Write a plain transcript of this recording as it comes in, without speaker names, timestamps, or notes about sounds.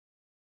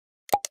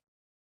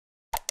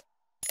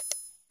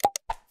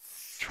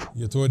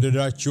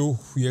የተወደዳችሁ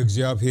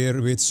የእግዚአብሔር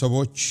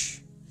ቤተሰቦች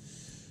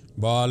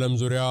በዓለም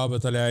ዙሪያ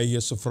በተለያየ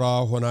ስፍራ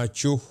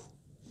ሆናችሁ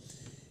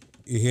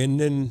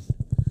ይሄንን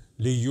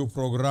ልዩ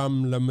ፕሮግራም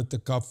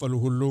ለምትካፈሉ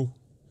ሁሉ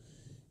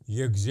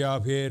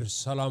የእግዚአብሔር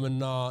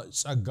ሰላምና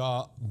ጸጋ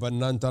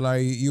በእናንተ ላይ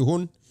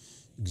ይሁን።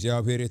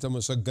 እግዚአብሔር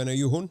የተመሰገነ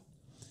ይሁን።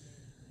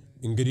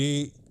 እንግዲህ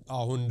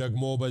አሁን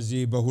ደግሞ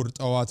በዚህ በእሁድ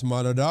ጠዋት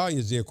ማለዳ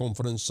የዚህ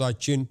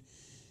ኮንፈረንሳችን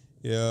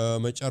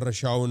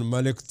የመጨረሻውን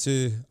መልእክት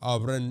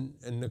አብረን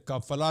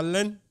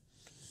እንካፈላለን።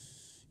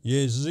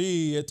 የዚህ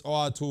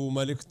የጠዋቱ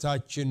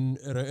መልእክታችን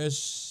ርዕስ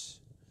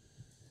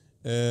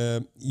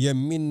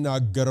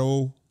የሚናገረው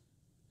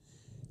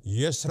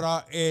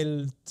የእስራኤል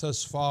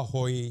ተስፋ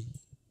ሆይ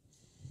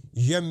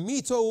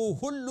የሚተውህ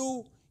ሁሉ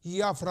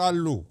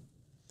ያፍራሉ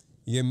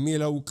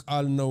የሚለው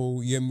ቃል ነው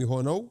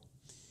የሚሆነው።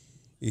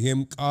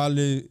 ይሄም ቃል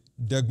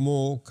ደግሞ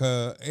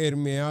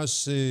ከኤርምያስ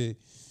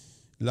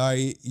ላይ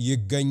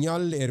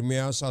ይገኛል።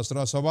 ኤርምያስ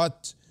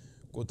 17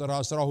 ቁጥር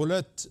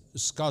 12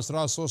 እስከ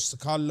 13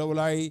 ካለው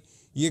ላይ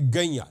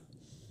ይገኛል።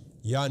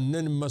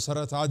 ያንን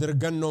መሰረት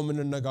አድርገን ነው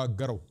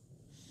የምንነጋገረው።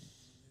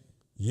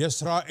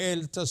 የእስራኤል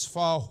ተስፋ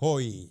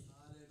ሆይ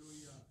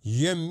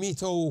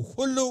የሚተውህ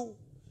ሁሉ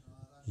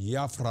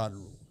ያፍራሉ።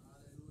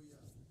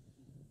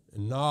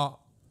 እና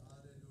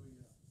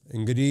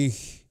እንግዲህ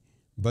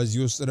በዚህ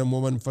ውስጥ ደግሞ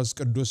መንፈስ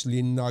ቅዱስ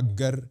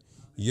ሊናገር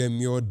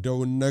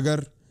የሚወደውን ነገር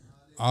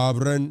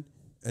አብረን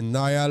እና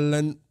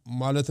ያለን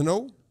ማለት ነው።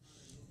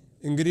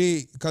 እንግዲህ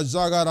ከዛ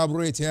ጋር አብሮ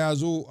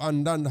የተያዙ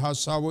አንዳንድ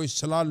ሐሳቦች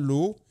ስላሉ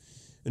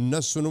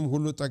እነሱንም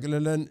ሁሉ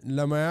ጠቅልለን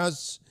ለመያዝ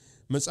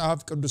መጽሐፍ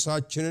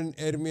ቅዱሳችንን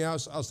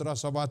ኤርምያስ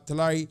 17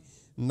 ላይ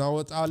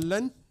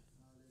እናወጣለን።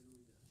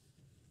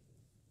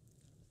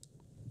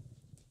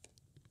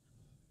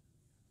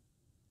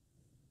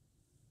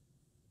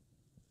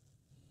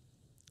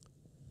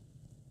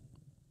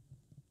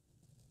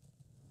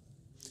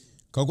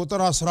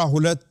 ከቁጥር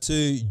 12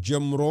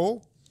 ጀምሮ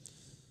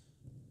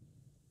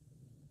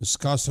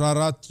እስከ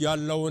 14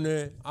 ያለውን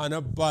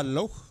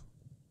አነባለሁ።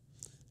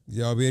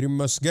 እግዚአብሔር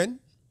ይመስገን።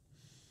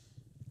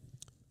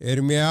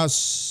 ኤርምያስ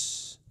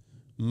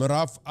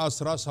ምዕራፍ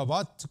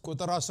 17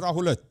 ቁጥር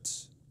 12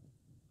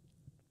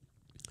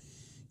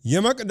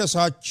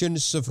 የመቅደሳችን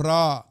ስፍራ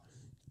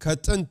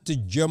ከጥንት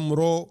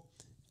ጀምሮ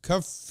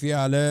ከፍ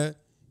ያለ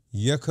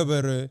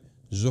የክብር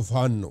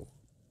ዙፋን ነው።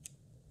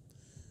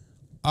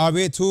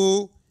 አቤቱ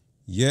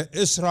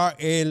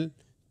የእስራኤል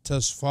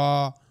ተስፋ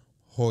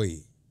ሆይ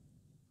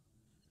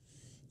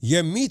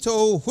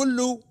የሚተውህ ሁሉ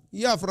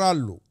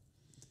ያፍራሉ።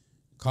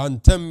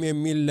 ካንተም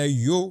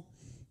የሚለዩ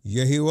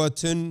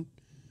የሕይወትን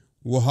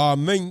ውሃ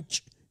ምንጭ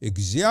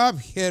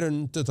እግዚአብሔርን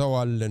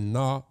ትተዋልና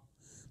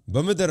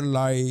በምድር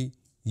ላይ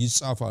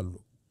ይጻፋሉ።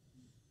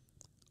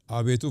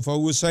 አቤቱ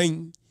ፈውሰኝ፣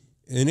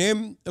 እኔም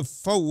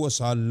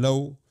እፈወሳለሁ፣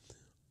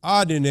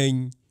 አድነኝ፣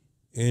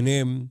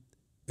 እኔም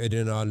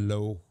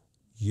እድናለሁ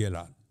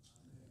ይላል።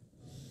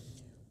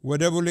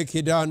 ወደ ብሉይ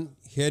ኪዳን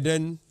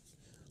ሄደን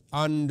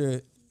አንድ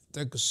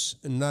ጥቅስ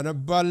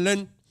እናነባለን።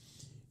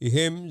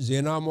 ይሄም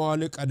ዜና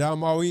መዋዕል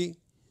ቀዳማዊ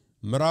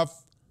ምዕራፍ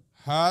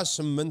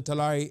 28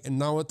 ላይ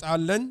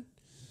እናወጣለን።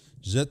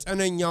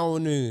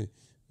 9ኛውን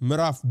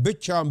ምዕራፍ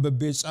ብቻ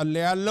አንብቤ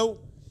ጸልያለሁ።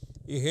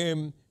 ይሄም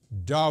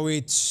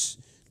ዳዊት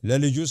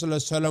ለልጁ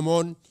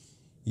ለሰሎሞን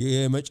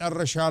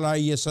የመጨረሻ ላይ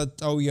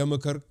የሰጠው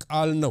የምክር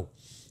ቃል ነው።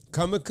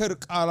 ከምክር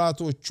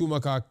ቃላቶቹ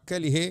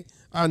መካከል ይሄ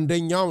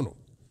አንደኛው ነው።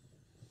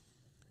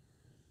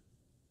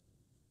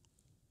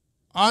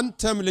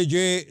 አንተም ልጄ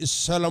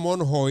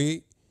ሰሎሞን ሆይ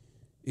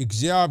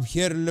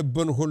እግዚአብሔር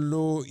ልብን ሁሉ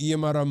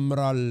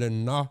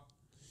ይመረምራልና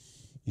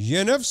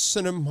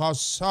የነፍስንም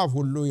ሐሳብ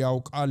ሁሉ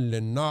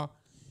ያውቃልና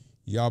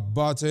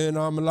የአባትህን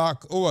አምላክ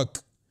እወቅ።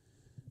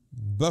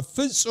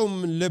 በፍጹም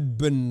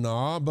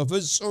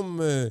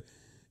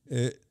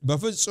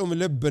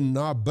ልብና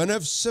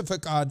በነፍስ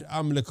ፈቃድ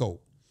አምልከው።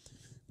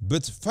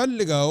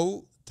 ብትፈልገው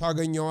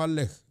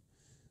ታገኘዋለህ፣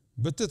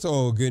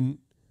 ብትተወው ግን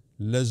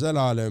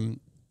ለዘላለም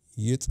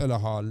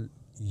ይጥልሃል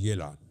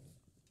ይላል።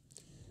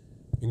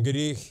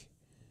 እንግዲህ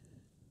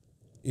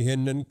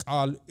ይሄንን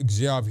ቃል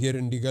እግዚአብሔር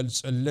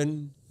እንዲገልጽልን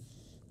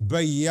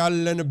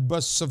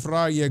በያለንበት ስፍራ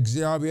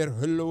የእግዚአብሔር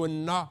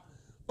ሕልውና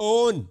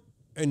እውን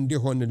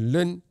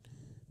እንዲሆንልን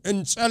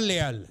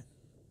እንጸልያለን።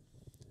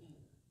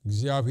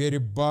 እግዚአብሔር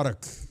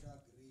ይባረክ።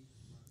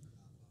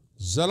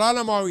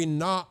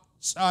 ዘላለማዊና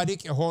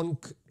ጻድቅ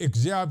የሆንክ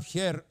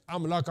እግዚአብሔር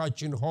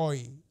አምላካችን ሆይ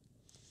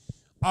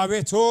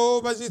አቤቱ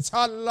በዚህ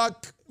ታላቅ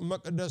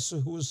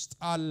መቅደስህ ውስጥ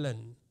አለን፣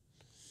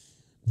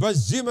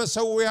 በዚህ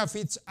መሠዊያ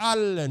ፊት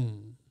አለን።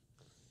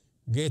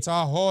 ጌታ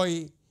ሆይ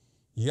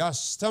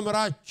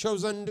ያስተምራቸው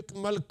ዘንድ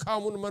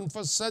መልካሙን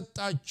መንፈስ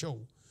ሰጣቸው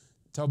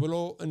ተብሎ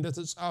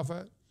እንደተጻፈ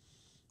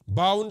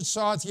በአሁን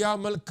ሰዓት ያ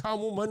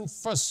መልካሙ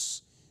መንፈስ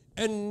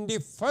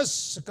እንዲፈስ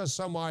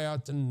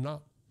ከሰማያትና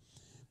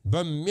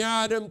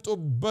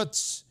በሚያደምጡበት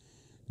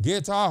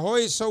ጌታ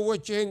ሆይ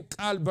ሰዎች ይህን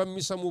ቃል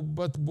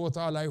በሚሰሙበት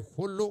ቦታ ላይ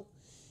ሁሉ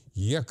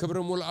የክብር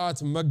ሙልአት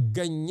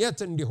መገኘት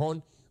እንዲሆን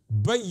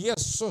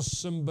በኢየሱስ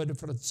ስም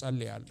በድፍረት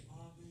ጸልያለሁ።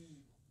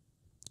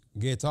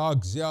 ጌታ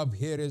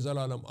እግዚአብሔር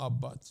የዘላለም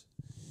አባት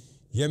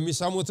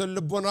የሚሰሙትን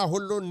ልቦና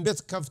ሁሉ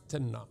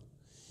እንድትከፍትና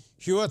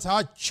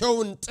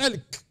ሕይወታቸውን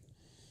ጥልቅ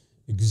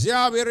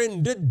እግዚአብሔር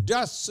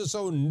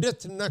እንድዳስሰው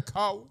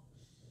እንድትነካው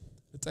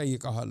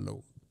እጠይቅሃለሁ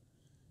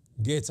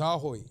ጌታ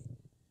ሆይ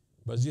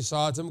በዚህ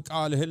ሰዓትም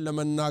ቃልህን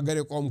ለመናገር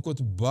የቆምኩት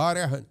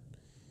ባሪያህን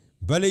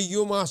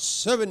በልዩ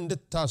ማሰብ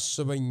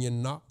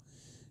እንድታስበኝና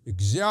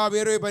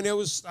እግዚአብሔር በእኔ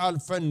ውስጥ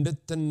አልፈ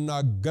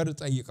እንድትናገር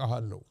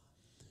እጠይቅሃለሁ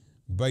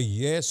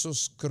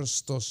በኢየሱስ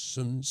ክርስቶስ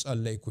ስም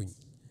ጸለይኩኝ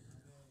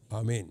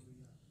አሜን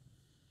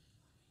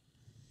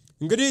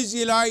እንግዲህ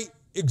እዚህ ላይ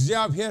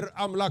እግዚአብሔር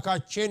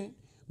አምላካችን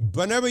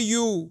በነብዩ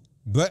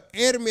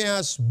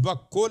በኤርምያስ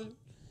በኩል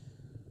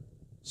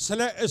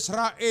ስለ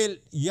እስራኤል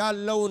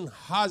ያለውን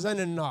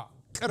ሐዘንና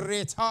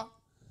ቅሬታ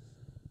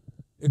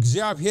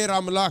እግዚአብሔር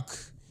አምላክ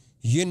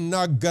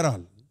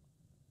ይናገራል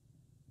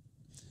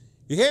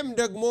ይሄም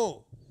ደግሞ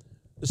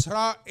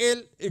እስራኤል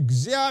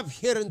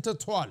እግዚአብሔርን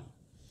ትቷል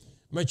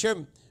መቼም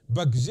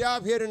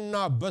በእግዚአብሔርና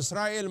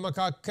በእስራኤል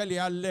መካከል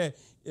ያለ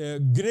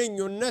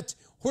ግንኙነት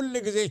ሁሉ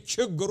ጊዜ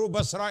ችግሩ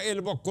በእስራኤል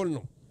በኩል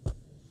ነው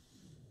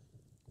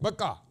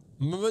በቃ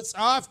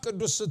መጽሐፍ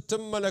ቅዱስ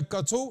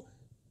ስትመለከቱ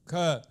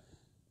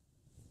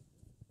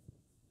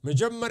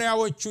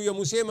ከመጀመሪያዎቹ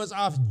የሙሴ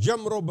መጽሐፍ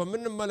ጀምሮ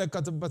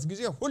በመንመለከትበት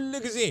ጊዜ ሁሉ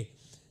ጊዜ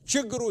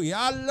ችግሩ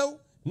ያለው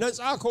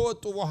ነፃ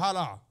ከወጡ በኋላ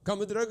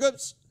ከምድረ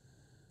ግብጽ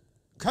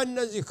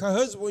ከነዚህ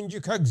ከህዝቡ እንጂ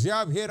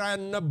ከእግዚአብሔር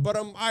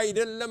አልነበረም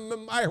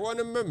አይደለምም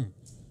አይሆንምም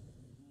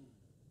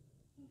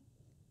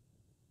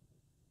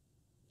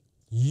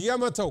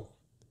የመተው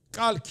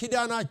ቃል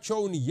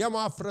ኪዳናቸውን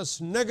የማፍረስ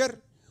ነገር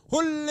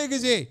ሁሉ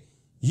ጊዜ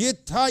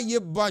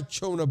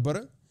ይታይባቸው ነበር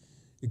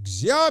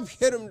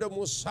እግዚአብሔርም ደግሞ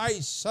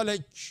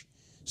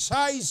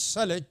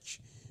ሳይሰለች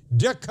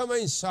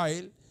ደከመኝ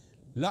ሳይል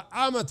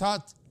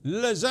ለዓመታት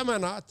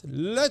ለዘመናት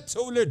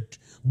ለትውልድ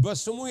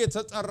በስሙ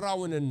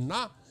የተጠራውንና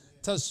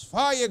ተስፋ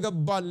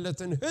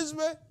የገባለትን ህዝብ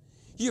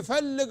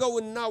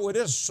ይፈልገውና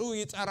ወደሱ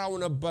ይጠራው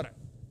ነበር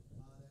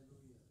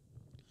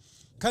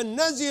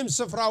ከነዚህም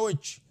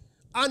ስፍራዎች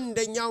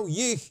አንደኛው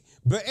ይህ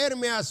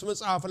በኤርምያስ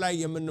መጽሐፍ ላይ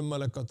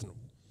የምንመለከት ነው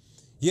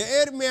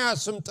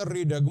የኤርምያስም ጥሪ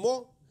ደግሞ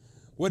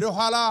ወደ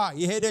ኋላ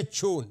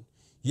የሄደችውን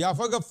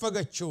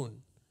ያፈገፈገችውን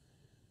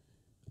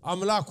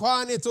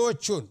አምላኳን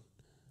የተወችውን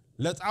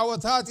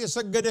ለጣዖታት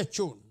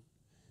የሰገደችውን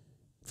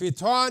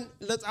ፊቷን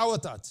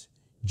ለጣዖታት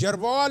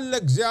ጀርባዋን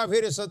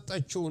ለእግዚአብሔር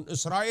የሰጠችውን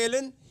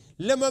እስራኤልን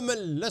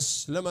ለመመለስ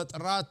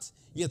ለመጥራት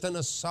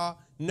የተነሳ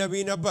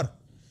ነብይ ነበር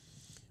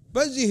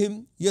በዚህም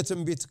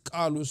የትንቢት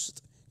ቃል ውስጥ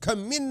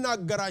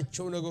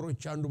ከሚናገራቸው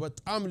ነገሮች አንዱ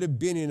በጣም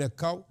ልቤን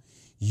የነካው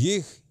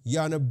ይህ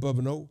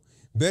ያነበብነው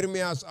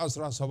በኤርምያስ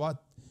 17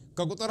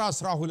 ከቁጥር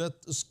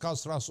 12 እስከ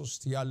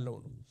 13 ያለው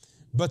ነው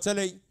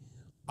በተለይ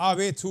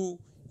አቤቱ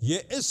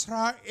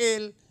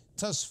የእስራኤል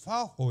ተስፋ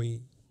ሆይ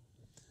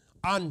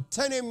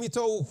አንተን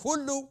የሚተውህ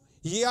ሁሉ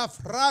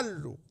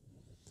ያፍራሉ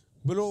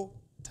ብሎ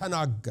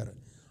ተናገረ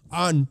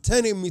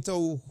አንተን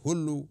የሚተውህ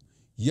ሁሉ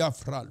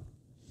ያፍራሉ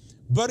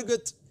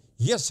በርግጥ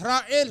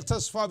የእስራኤል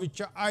ተስፋ ብቻ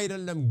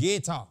አይደለም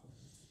ጌታ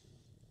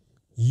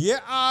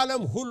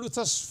የዓለም ሁሉ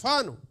ተስፋ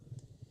ነው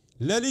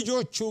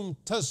ለልጆቹም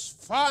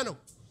ተስፋ ነው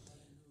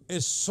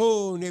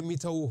እሱን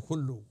የሚተውህ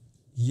ሁሉ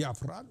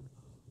ያፍራሉ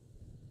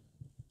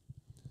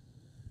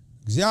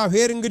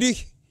እግዚአብሔር እንግዲህ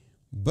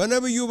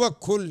በነብዩ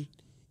በኩል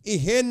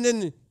ይሄንን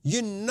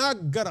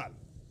ይናገራል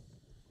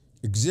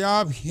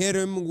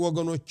እግዚአብሔርም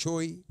ወገኖች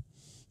ሆይ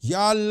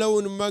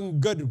ያለውን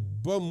መንገድ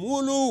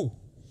በሙሉ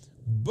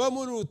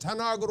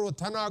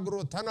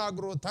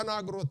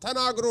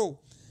ተናግሮ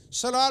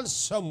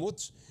ስላልሰሙት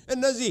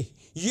እነዚህ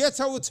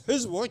የተውት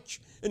ህዝቦች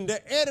እንደ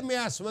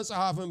ኤርምያስ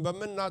መጽሐፍን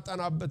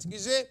በመናጠናበት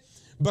ጊዜ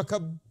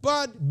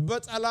በከባድ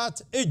በጠላት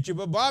እጅ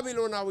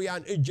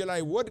በባቢሎናውያን እጅ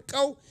ላይ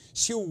ወድቀው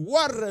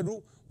ሲዋረዱ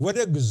ወደ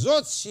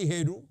ግዞት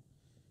ሲሄዱ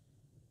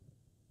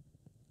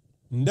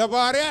እንደ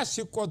ባሪያ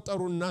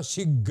ሲቆጠሩና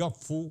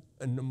ሲገፉ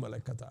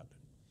እንመለከታለን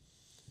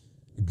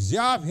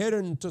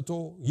እግዚአብሔርን ትቶ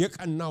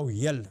የቀናው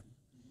የለም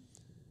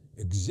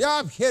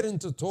እግዚአብሔርን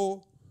ትቶ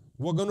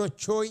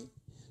ወገኖች ሆይ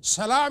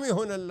ሰላም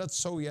የሆነለት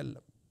ሰው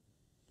የለም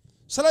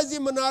ስለዚህ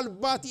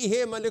ምናልባት ይሄ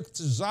መልእክት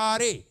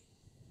ዛሬ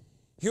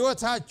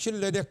ሕይወታችን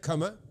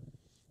ለደከመ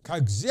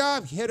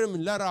ከእግዚአብሔርም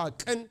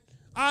ለራቅን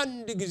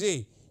አንድ ጊዜ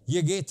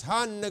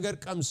የጌታን ነገር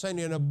ቀምሰን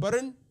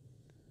የነበርን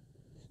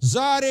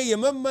ዛሬ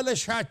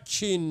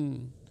የመመለሻችን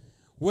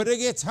ወደ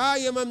ጌታ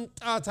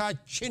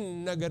የመምጣታችን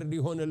ነገር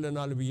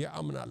ሊሆንልናል ብዬ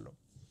አምናለሁ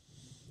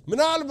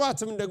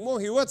ምናልባትም ደግሞ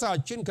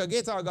ሕይወታችን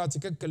ከጌታ ጋር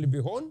ትክክል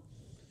ቢሆን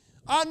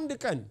አንድ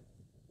ቀን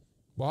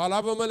በኋላ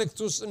በመልእክት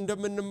ውስጥ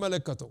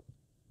እንደምንመለከተው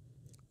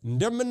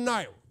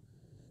እንደምናየው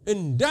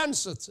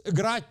እንዳንስት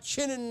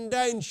እግራችን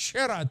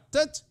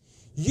እንዳይንሸራተት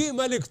ይህ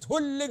መልእክት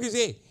ሁሉ ጊዜ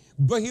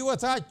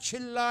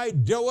በሕይወታችን ላይ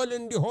ደወል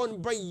እንዲሆን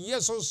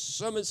በኢየሱስ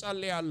ስም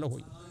ጸልያለሁ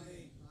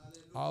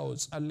አዎ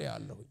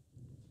ጸልያለሁ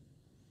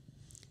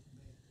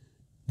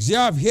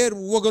እግዚአብሔር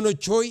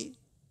ወገኖች ሆይ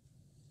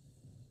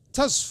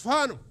ተስፋ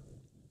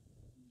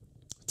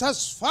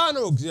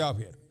ነው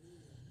እግዚአብሔር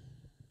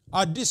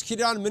አዲስ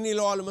ኪዳን ምን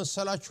ይለዋል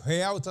መሰላችሁ?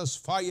 ሕያው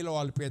ተስፋ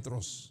ይለዋል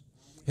ጴጥሮስ።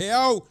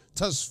 ሕያው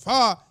ተስፋ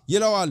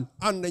ይለዋል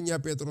አንደኛ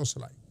ጴጥሮስ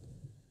ላይ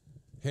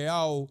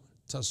ሕያው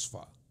ተስፋ።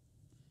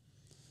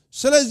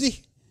 ስለዚህ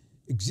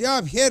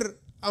እግዚአብሔር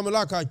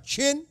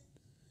አምላካችን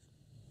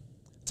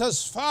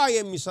ተስፋ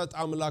የሚሰጥ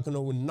አምላክ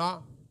ነውና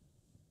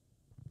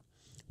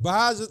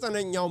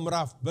በ29ኛው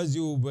ምዕራፍ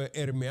በዚሁ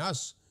በኤርምያስ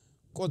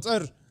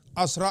ቁጥር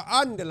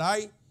 11 ላይ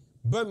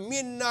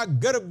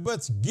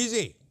በሚናገርበት ጊዜ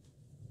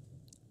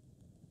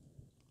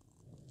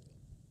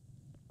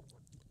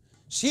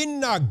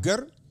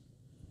ሲናገር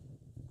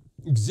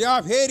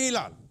እግዚአብሔር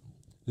ይላል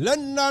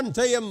ለእናንተ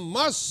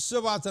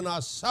የማስባትን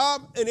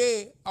ሐሳብ እኔ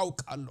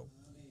አውቃለሁ፣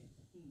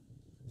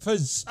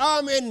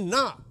 ፍጻሜና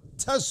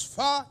ተስፋ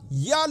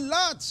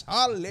ያላት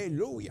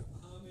ሃሌሉያ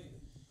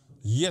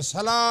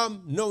የሰላም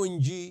ነው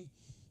እንጂ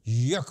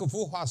የክፉ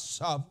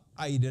ሐሳብ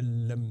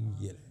አይደለም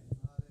ይላል።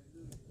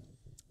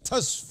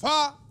 ተስፋ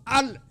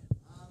አለ።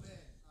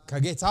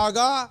 ከጌታ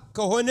ጋር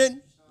ከሆነን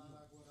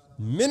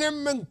ምንም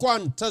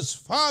እንኳን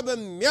ተስፋ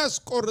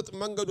በሚያስቆርጥ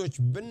መንገዶች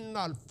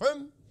ብናልፍም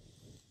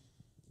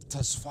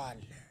ተስፋ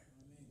አለ።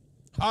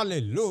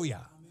 ሃሌሉያ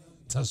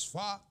ተስፋ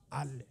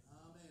አለ።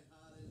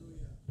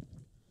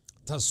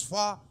 ተስፋ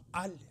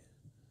አለ።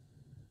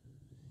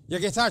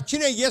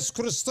 የጌታችን ኢየሱስ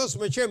ክርስቶስ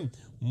መቼም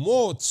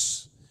ሞት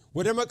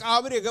ወደ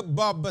መቃብር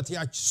የገባበት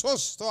ያች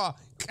 3ቷ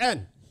ቀን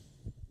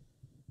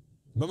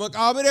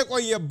በመቃብር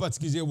የቆየበት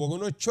ጊዜ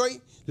ወገኖች ሆይ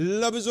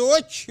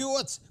ለብዙዎች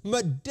ሕይወት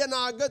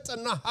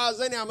መደናገጥና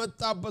ሐዘን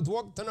ያመጣበት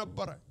ወቅት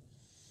ነበር።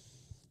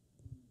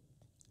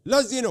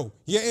 ለዚህ ነው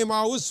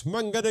የኤማውስ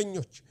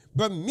መንገደኞች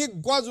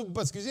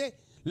በሚጓዙበት ጊዜ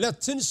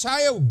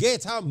ለትንሣኤው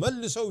ጌታ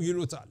መልሰው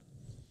ይሉታል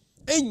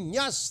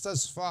እኛስ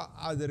ተስፋ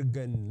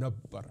አድርገን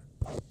ነበር፣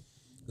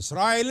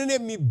 እስራኤልን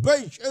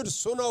የሚቤዥ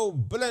እርሱ ነው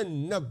ብለን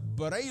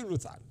ነበር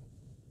ይሉታል።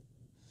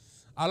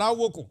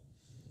 አላወቁም።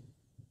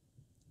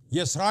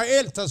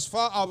 የእስራኤል ተስፋ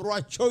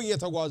አብሯቸው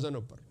እየተጓዘ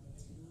ነበር።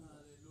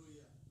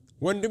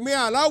 ወንድሜ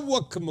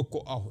አላወቅም እኮ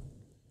አሁን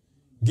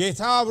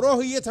ጌታ አብሮህ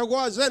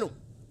እየተጓዘ ነው።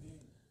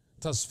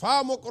 ተስፋ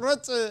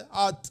መቁረጥ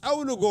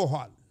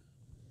አጣውልጎሃል።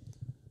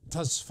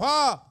 ተስፋ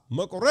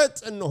መቁረጥ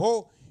እንሆ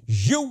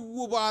ጅው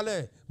ባለ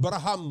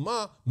በረሃማ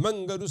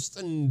መንገድ ውስጥ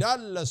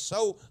እንዳለ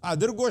ሰው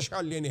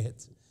አድርጎሻል የኔ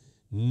እህት።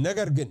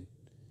 ነገር ግን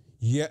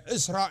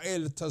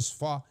የእስራኤል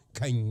ተስፋ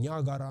ከኛ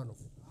ጋራ ነው።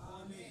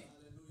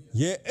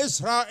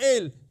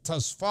 የእስራኤል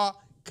ተስፋ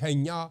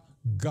ከኛ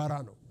ጋራ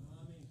ነው።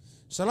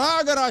 ስለ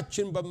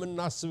ሀገራችን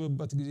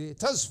በመናስብበት ጊዜ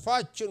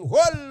ተስፋችን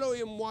ሁሉ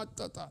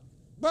ይሟጠጣል።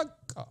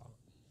 በቃ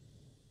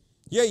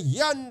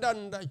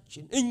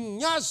የእያንዳንዳችን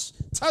እኛስ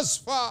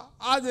ተስፋ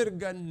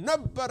አድርገን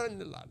ነበር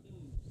እንላለን።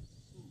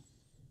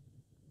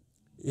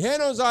 ይሄ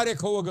ነው ዛሬ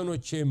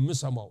ከወገኖቼ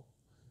የምሰማው።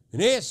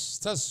 እኔስ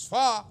ተስፋ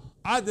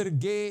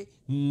አድርጌ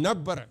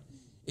ነበር፣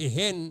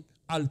 ይሄን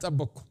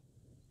አልጠበቅኩም።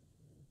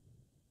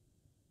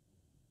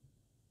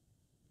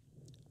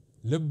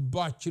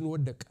 ልባችን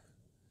ወደቀ።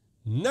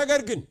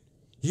 ነገር ግን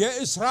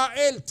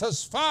የእስራኤል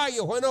ተስፋ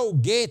የሆነው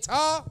ጌታ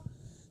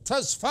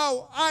ተስፋው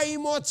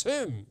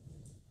አይሞትም።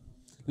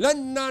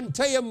 ለእናንተ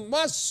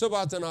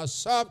የማስባትን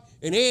ሐሳብ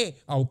እኔ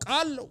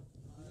አውቃለሁ፣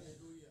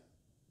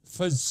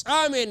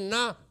 ፍጻሜና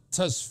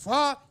ተስፋ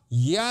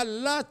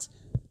ያላት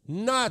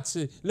ናት፣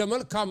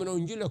 ለመልካም ነው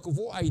እንጂ ለክፉ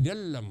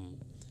አይደለም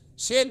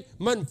ሲል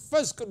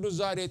መንፈስ ቅዱስ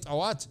ዛሬ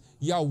ጠዋት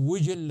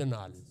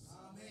ያውጅልናል።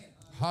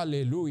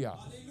 ሃሌሉያ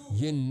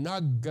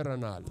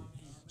ይናገረናል።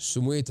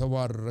 ስሙ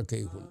የተባረከ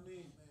ይሁን።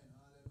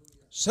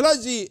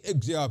 ስለዚህ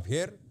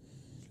እግዚአብሔር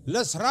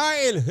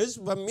ለእስራኤል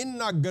ሕዝብ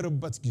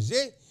በሚናገርበት ጊዜ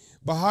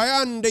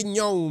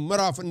በ21ኛው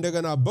ምዕራፍ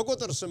እንደገና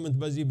በቁጥር 8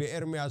 በዚህ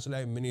በኤርምያስ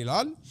ላይ ምን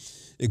ይላል?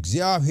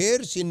 እግዚአብሔር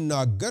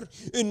ሲናገር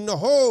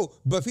እነሆ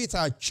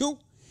በፊታችሁ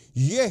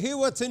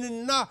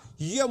የሕይወትንና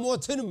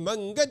የሞትን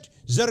መንገድ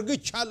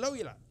ዘርግቻለሁ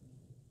ይላል።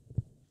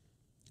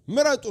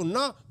 ምረጡና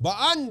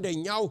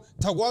በአንደኛው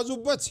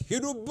ተጓዙበት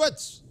ሂዱበት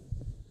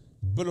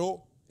ብሎ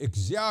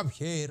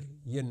እግዚአብሔር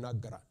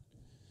ይናገራል።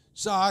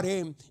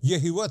 ዛሬም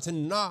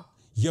የሕይወትና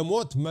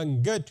የሞት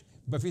መንገድ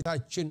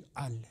በፊታችን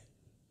አለ።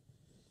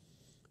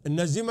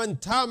 እነዚህ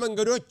መንታ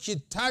መንገዶች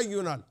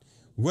ይታዩናል።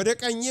 ወደ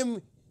ቀኝም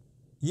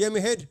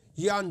የመሄድ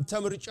ያንተ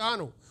ምርጫ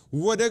ነው፣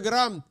 ወደ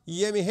ግራም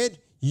የመሄድ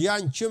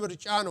ያንቺ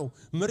ምርጫ ነው።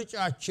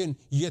 ምርጫችን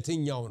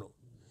የትኛው ነው?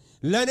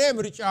 ለኔ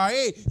ምርጫዬ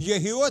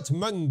የሕይወት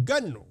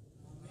መንገድ ነው፣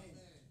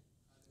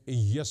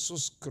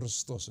 ኢየሱስ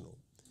ክርስቶስ ነው።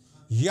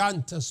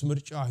 ያንተስ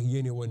ምርጫ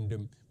የኔ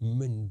ወንድም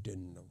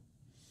ምንድነው?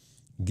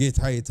 ጌታ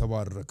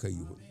የተባረከ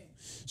ይሁን።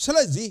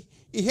 ስለዚህ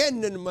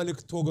ይሄንን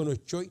መልእክት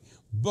ወገኖች ሆይ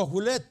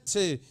በሁለት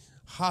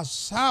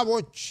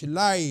ሐሳቦች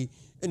ላይ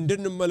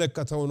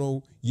እንድንመለከተው ነው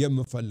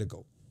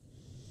የምፈልገው።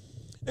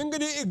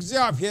 እንግዲህ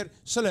እግዚአብሔር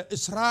ስለ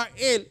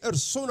እስራኤል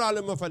እርሱን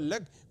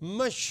አለመፈለግ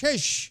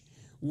መሸሽ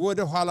ወደ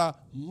ኋላ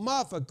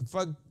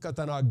ማፈግፈግ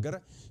ከተናገረ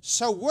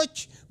ሰዎች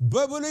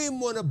በብሉይም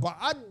ሆነ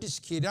በአዲስ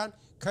ኪዳን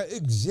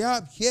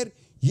ከእግዚአብሔር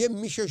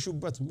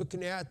የሚሸሹበት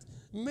ምክንያት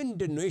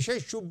ምንድነው?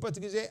 የሸሹበት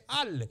ጊዜ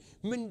አለ።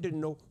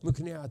 ምንድነው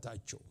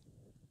ምክንያታቸው?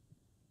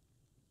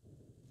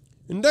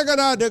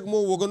 እንደገና ደግሞ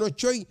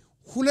ወገኖች ሆይ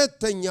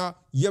ሁለተኛ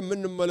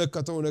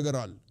የምንመለከተው ነገር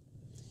አለ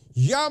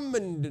ያም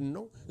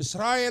ምንድነው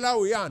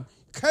እስራኤላውያን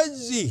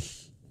ከዚህ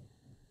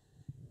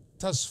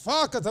ተስፋ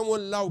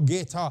ከተሞላው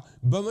ጌታ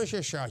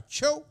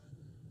በመሸሻቸው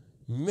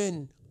ምን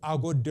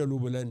አጎደሉ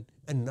ብለን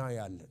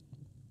እናያለን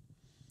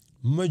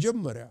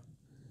መጀመሪያ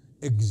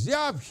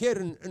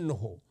እግዚአብሔርን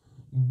እንሆ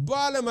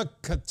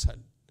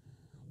ባለመከተል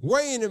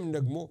ወይንም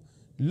ደግሞ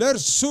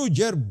ለርሱ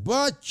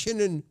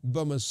ጀርባችንን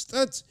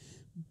በመስጠት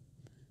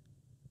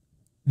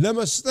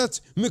ለመስጠት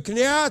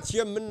ምክንያት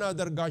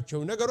የምናደርጋቸው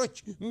ነገሮች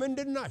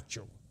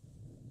ምንድናቸው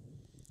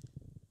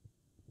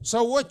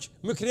ሰዎች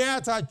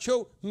ምክንያታቸው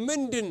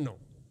ምንድነው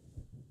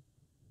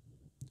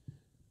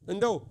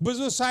እንደው ብዙ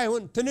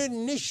ሳይሆን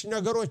ትንንሽ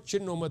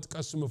ነገሮችን ነው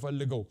መጥቀስ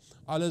መፈልገው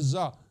አለዛ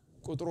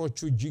ቁጥሮቹ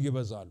እጅግ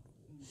ይበዛሉ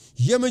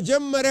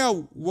የመጀመሪያው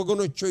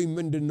ወገኖች ሆይ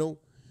ምንድነው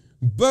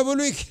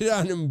በብሉይ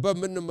ኪዳንም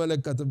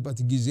በመንመለከትበት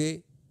ጊዜ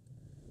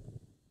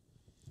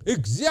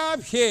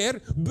እግዚአብሔር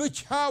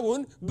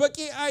ብቻውን በቂ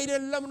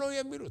አይደለም ነው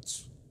የሚሉት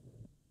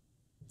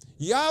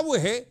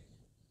ያውሄ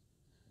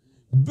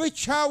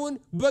ብቻውን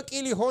በቂ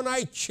ሊሆን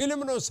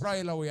አይችልም ነው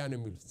እስራኤላውያን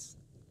የሚሉት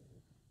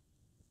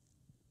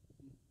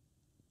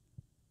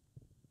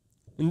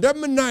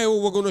እንደምናየው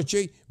ወገኖቼ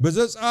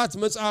በዘጸአት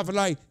መጽሐፍ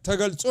ላይ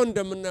ተገልጾ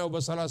እንደምናየው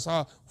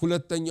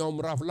በ32ኛው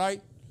ምዕራፍ ላይ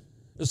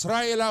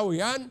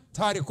እስራኤላውያን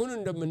ታሪኩን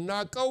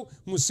እንደምናቀው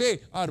ሙሴ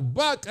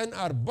 40 ቀን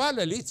 40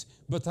 ሌሊት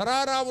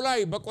በተራራው ላይ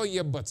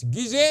በቆየበት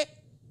ጊዜ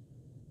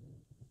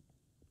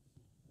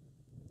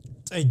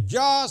ጥጃ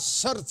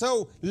ሰርተው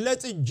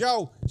ለጥጃው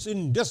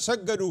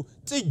እንደሰገዱ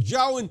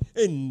ጥጃውን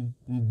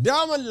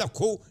እንዳመለኩ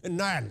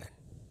እናያለን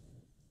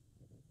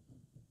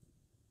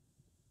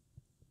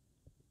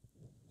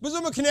ብዙ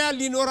ምክንያት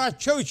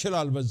ሊኖራቸው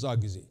ይችላል በዛ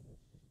ጊዜ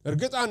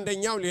እርግጥ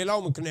አንደኛው ሌላው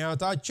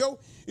ምክንያታቸው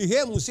ይሄ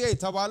ሙሴ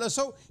የተባለ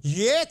ሰው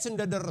የት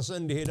እንደደረሰ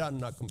እንደሄደ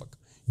አናቅም በቃ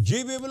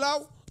ጅብ ይብላው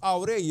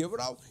አውሬ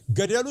ይብላው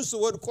ገደሉስ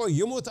ወድቆ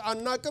ይሞት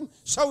አናቅም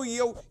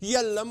ሰውየው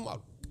የለም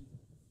አሉ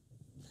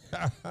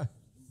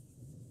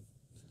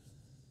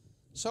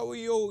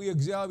ሰውየው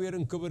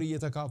የእግዚአብሔርን ክብር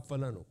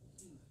እየተካፈለ ነው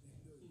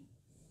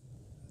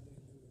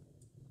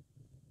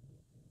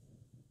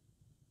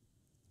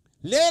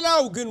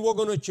ሌላው ግን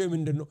ወገኖቼ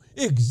ምንድነው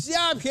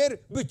እግዚአብሔር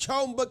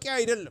ብቻውን በቂ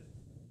አይደለም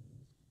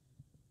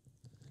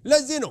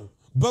ለዚህ ነው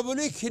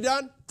በብሉይ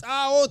ኪዳን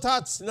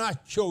ጣዖታት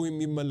ናቸው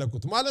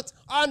የሚመለኩት ማለት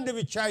አንድ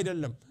ብቻ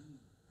አይደለም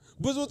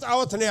ብዙ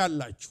ጣዖት ነው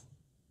ያላችሁ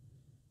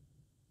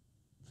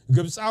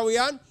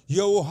ግብጻውያን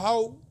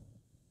የውሃው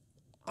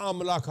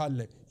አምላክ አለ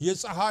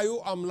የፀሐዩ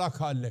አምላክ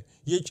አለ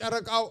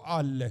የጨረቃው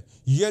አለ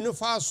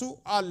የንፋሱ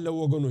አለ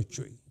ወገኖች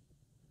ሆይ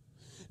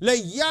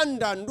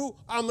ለያንዳንዱ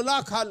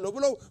አምላክ አለ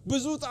ብለው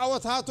ብዙ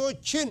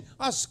ጣዖታቶችን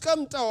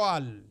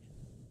አስቀምጠዋል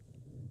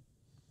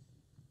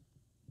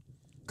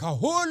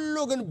ከሁሉ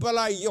ግን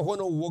በላይ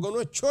የሆነው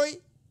ወገኖች ሆይ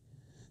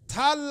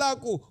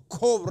ታላቁ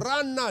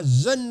ኮብራና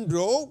ዘንዶ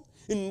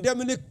እንደ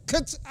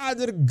ምልክት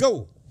አድርገው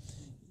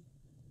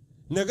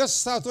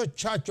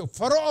ነገስታቶቻቸው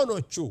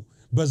ፈርዖኖቹ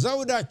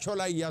በዘውዳቸው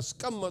ላይ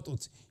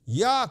ያስቀመጡት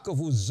ያ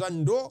ክፉ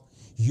ዘንዶ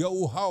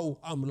የውሃው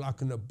አምላክ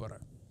ነበር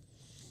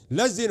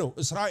ለዚህ ነው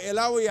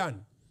እስራኤላውያን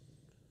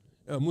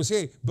ሙሴ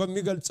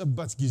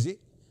በሚገልጽበት ጊዜ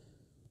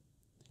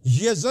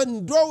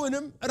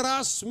የዘንዶውንም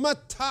ራስ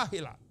መታህ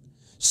ይላል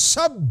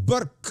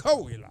ሰበርከው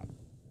ይላል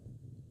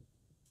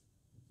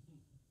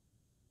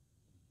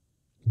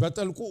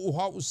በጥልቁ ውሃ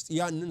ውስጥ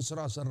ያንን ስራ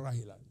ሰራ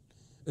ይላል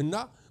እና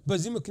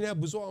በዚህ ምክንያት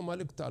ብዙ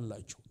አማልክት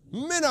አላቸው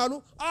ምን አሉ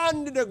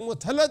አንድ ደግሞ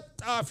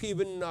ተለጣፊ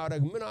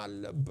ብናረግ ምን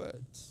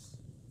አለበት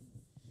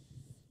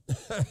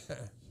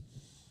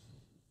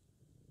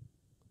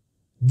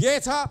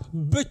ጌታ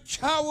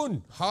ብቻውን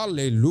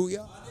ሃሌሉያ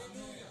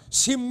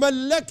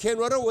ሲመለክ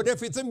የኖረው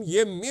ወደፊትም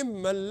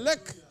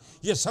የሚመለክ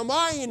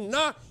የሰማይና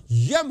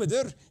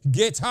የምድር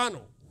ጌታ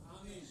ነው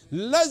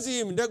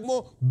ለዚህም ደግሞ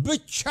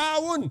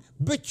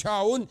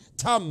ብቻውን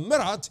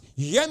ታምራት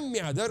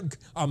የሚያደርግ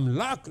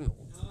አምላክ ነው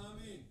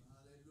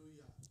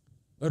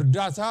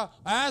እርዳታ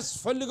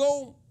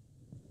አያስፈልገውም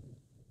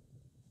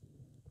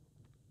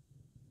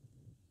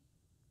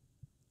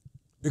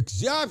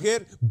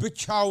እግዚአብሔር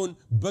ብቻውን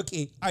በቂ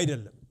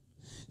አይደለም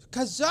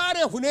ከዛሬ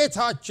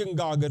ሁኔታችን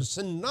ጋር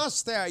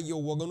ስናስተያየው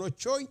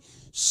ወገኖች ሆይ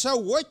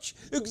ሰዎች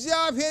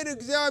እግዚአብሔር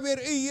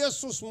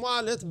ኢየሱስ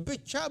ማለት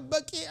ብቻ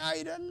በቂ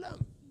አይደለም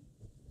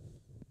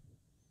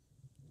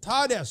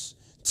ታዲያስ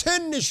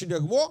ትንሽ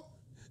ደግሞ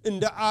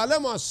እንደ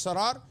ዓለም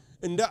አሰራር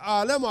እንደ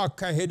ዓለም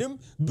አካሄድም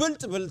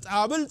ብልጥ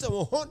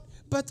መሆን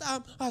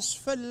በጣም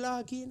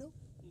አስፈላጊ ነው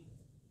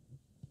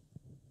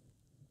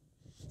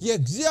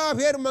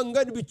የእግዚአብሔር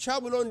መንገድ ብቻ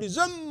ብሎ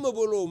እንዲዘም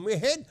ብሎ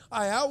መሄድ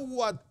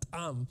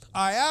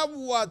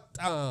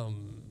አያዋጣም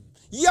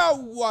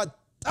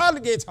ያዋጣል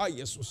ጌታ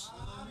ኢየሱስ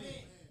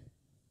አሜን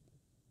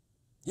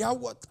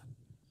ያዋጣል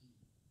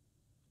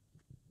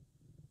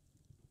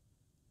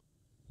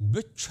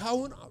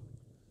ብቻውን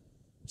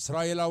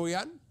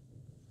እስራኤላውያን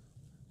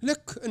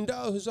ልክ እንደ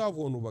አህዛብ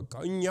ሆኑ በቃ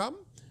እኛም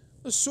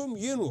እሱም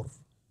ይኖር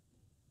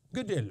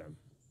ግድ የለም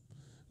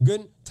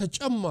ግን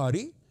ተጨማሪ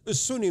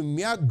እሱን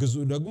የሚያግዙ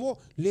ደግሞ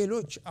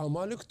ሌሎች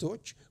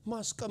አማልክቶች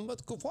ማስቀመጥ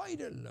ክፉ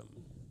አይደለም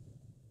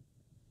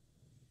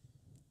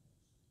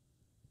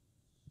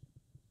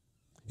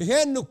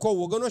ይሄን እኮ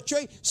ወገኖቼ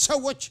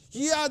ሰዎች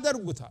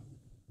ያደርጉታል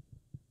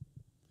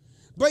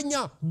በእኛ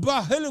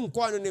ባህል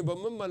እንኳን እኔ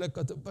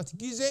በመመለከትበት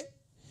ጊዜ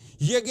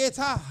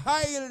የጌታ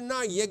ኃይልና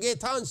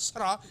የጌታን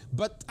ሥራ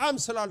በጣም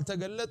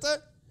ስላልተገለጠ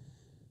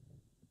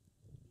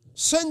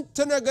ስንት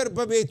ነገር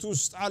በቤት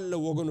ውስጥ አለ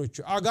ወገኖች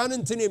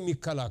አጋንንትን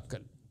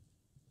የሚከላከል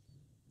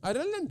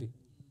አይደል እንዴ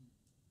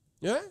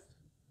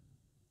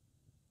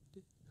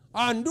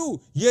አንዱ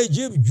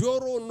የጅብ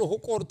ጆሮ ነው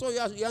ቆርጦ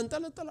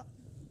ያንጠለጥላል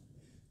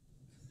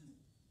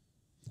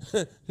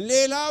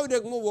ሌላው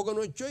ደግሞ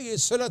ወገኖች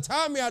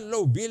የስለታም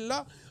ያለው ቢላ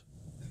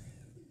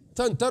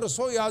ተንተርሶ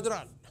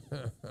ያድራል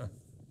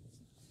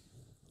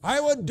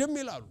አይወድም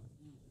ይላሉ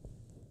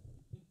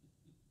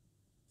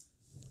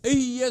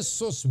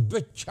ኢየሱስ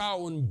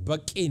ብቻውን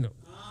በቂ ነው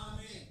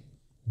አሜን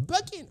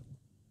በቂ ነው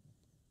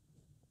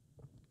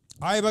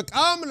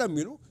አይበቃም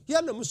ለሚሉ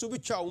ያለም እሱ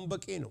ብቻውን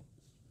በቂ ነው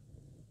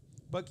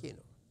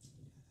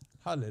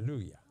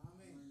ሃሌሉያ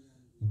አሜን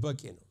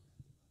በቂ ነው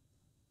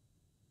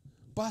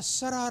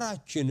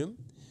በአሰራራችንም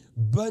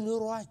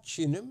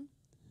በኑሯችንም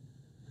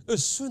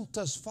እሱን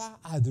ተስፋ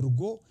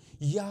አድርጎ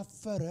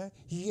ያፈረ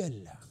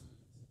የለም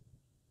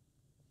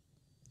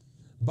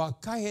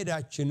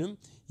ባካሄዳችንም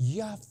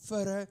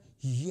ያፈረ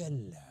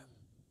የለም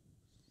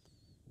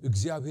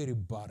እግዚአብሔር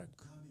ይባረክ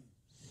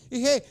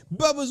ይሄ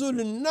በብዙ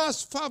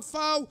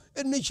ልናስፋፋው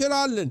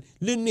እንችላለን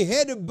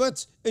ልንሄድበት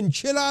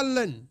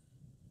እንችላለን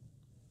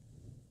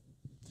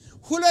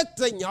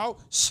ሁለተኛው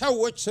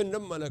ሰዎች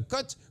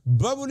ስንመለከት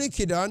በብሉይ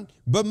ኪዳን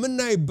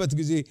በመናይበት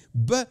ጊዜ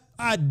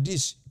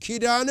በአዲስ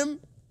ኪዳንም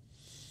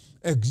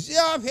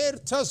እግዚአብሔር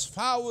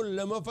ተስፋውን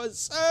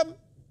ለመፈጸም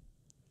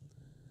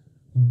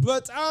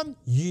በጣም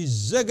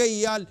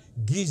ይዘገያል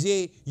ጊዜ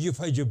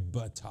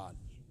ይፈጅበታል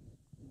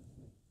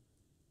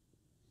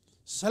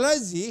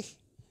ስለዚህ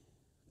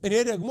እኔ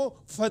ደግሞ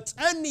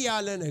ፈጠን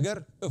ያለ ነገር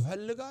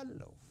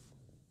እፈልጋለሁ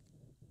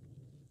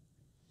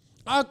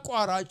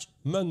አቋራጭ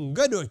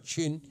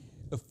መንገዶችን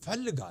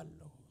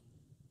እፈልጋለሁ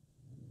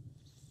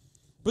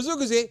ብዙ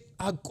ጊዜ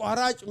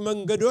አቋራጭ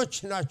መንገዶች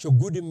ናቸው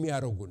ጉድ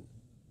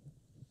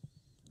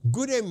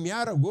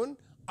የሚያረጉን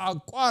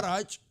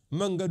አቋራጭ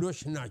መንገዶች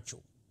ናቸው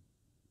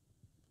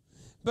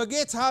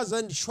በጌታ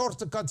ዘንድ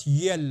ሾርት ከት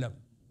የለም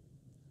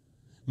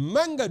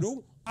መንገዱ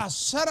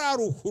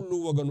አሰራሩ ሁሉ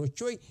ወገኖች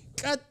ሆይ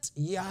ቀጥ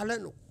ያለ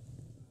ነው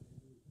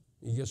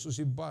ኢየሱስ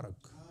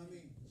ይባረክ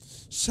አሜን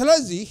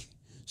ስለዚህ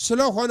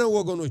ስለሆነ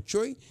ወገኖች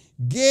ሆይ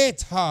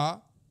ጌታ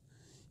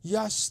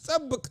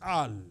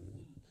ያስጠብቃል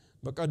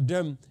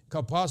በቀደም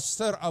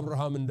ከፓስተር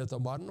አብርሃም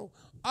እንደተማርነው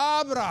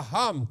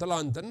አብርሃም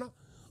ትላንትና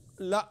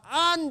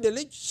ለአንድ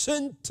ልጅ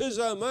ስንት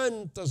ዘመን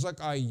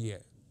ተሰቃየ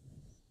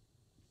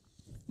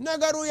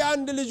ነገሩ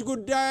የአንድ ልጅ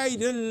ጉዳይ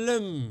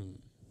አይደለም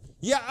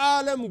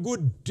የዓለም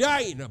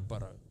ጉዳይ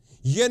ነበር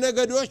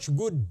የነገዶች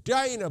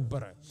ጉዳይ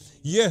ነበር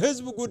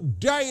የሕዝብ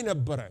ጉዳይ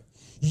ነበር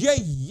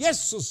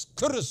የኢየሱስ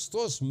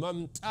ክርስቶስ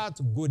መምጣት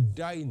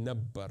ጉዳይ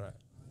ነበር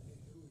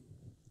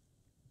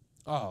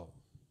አዎ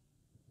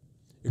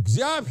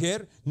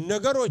እግዚአብሔር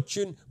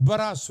ነገሮችን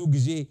በራሱ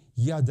ጊዜ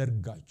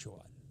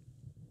ያደርጋቸዋል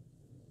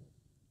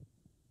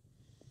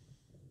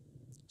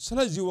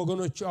ስለዚህ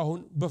ወገኖች አሁን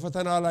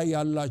በፈተና ላይ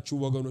ያላችሁ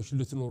ወገኖች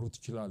ልትኖሩ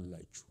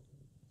ትችላላችሁ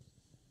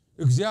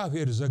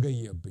እግዚአብሔር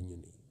ዘገየብኝ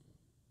እኔ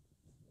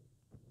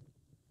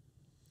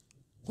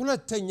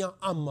ሁለተኛ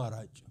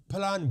አማራጭ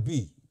ፕላን ቢ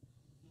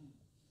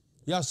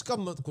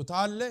ያስቀመጥኩት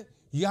አለ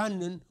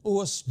ያንን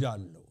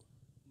እወስዳለሁ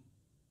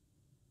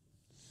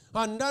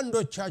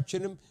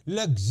አንዳንዶቻችንም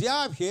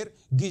ለእግዚአብሔር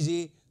ጊዜ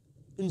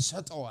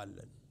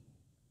እንሰጠዋለን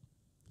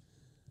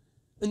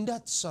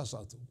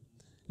እንዳትሳሳቱ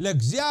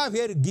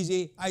ለእግዚአብሔር ጊዜ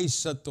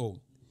አይሰጠውም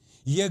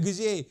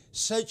የጊዜ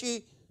ሰጪ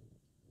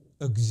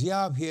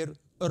እግዚአብሔር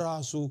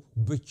ራሱ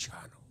ብቻ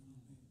ነው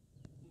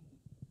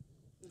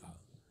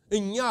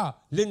እኛ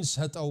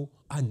ልንሰጠው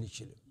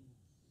አንችልም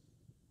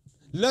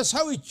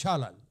ለሰው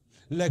ይቻላል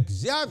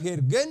ለእግዚአብሔር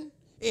ግን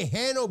ይሄ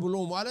ነው ብሎ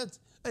ማለት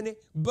እኔ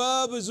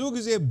በብዙ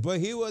ጊዜ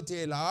በህይወቴ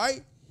ላይ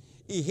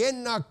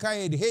ይሄን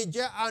አካሄድ ሄጄ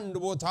አንድ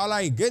ቦታ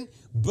ላይ ግን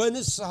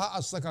በንስሐ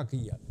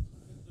አስተካክያለሁ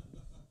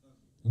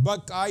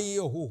በቃ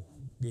አይሁ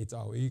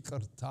ጌታው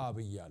ይቅርታ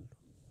ብያለሁ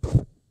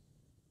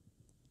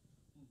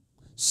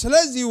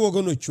ስለዚህ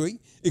ወገኖች ሆይ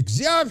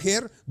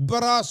እግዚአብሔር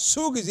በራሱ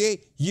ጊዜ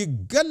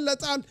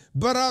ይገለጣል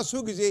በራሱ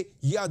ጊዜ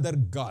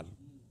ያደርጋል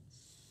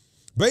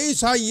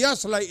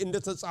በኢሳይያስ ላይ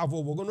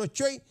እንደተጻፈው ወገኖች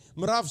ሆይ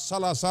ምዕራፍ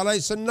 30 ላይ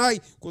ስናይ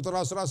ቁጥር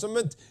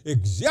 18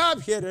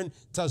 እግዚአብሔርን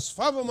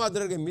ተስፋ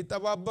በማድረግ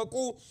የሚጠባበቁ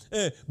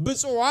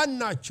ብፁዓን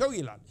ናቸው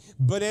ይላል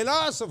በሌላ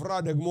ስፍራ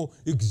ደግሞ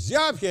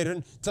እግዚአብሔርን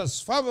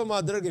ተስፋ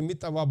በማድረግ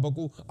የሚጠባበቁ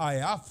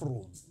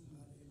አያፍሩም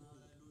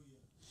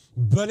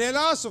በሌላ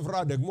ስፍራ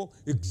ደግሞ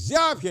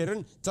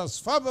እግዚአብሔርን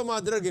ተስፋ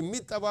በማድረግ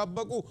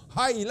የሚጠባበቁ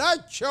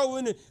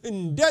ኃይላቸውን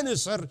እንደ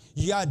ንስር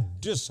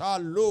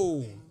ያድሳሉ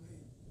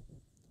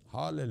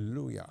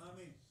ሃሌሉያ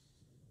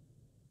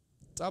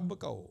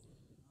ጠብቀው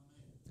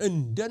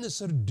እንደ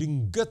ንስር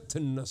ድንገት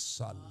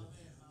ትነሳል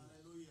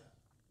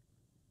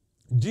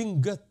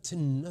ድንገት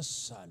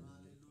ትነሳል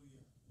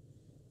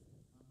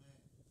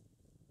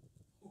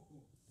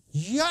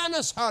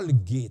ያነሳል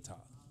ጌታ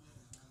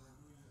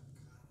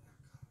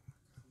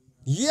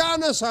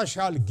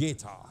ያነሳሻል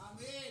ጌታ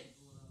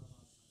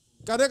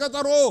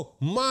ቀደቀጠሮ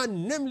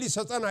ማንም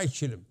ሊሰጠን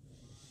አይችልም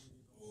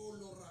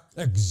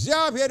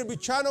እግዚአብሔር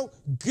ብቻ ነው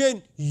ግን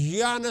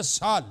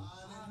ያነሳል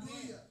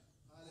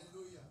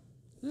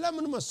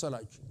ለምን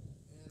መሰላችሁ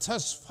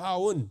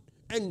ተስፋውን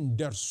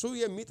እንደርሱ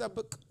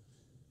የሚጠብቅ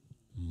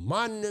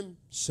ማንም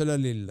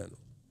ስለሌለ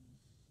ነው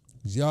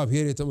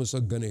እግዚአብሔር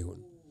የተመሰገነ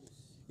ይሁን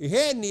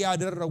ይሄን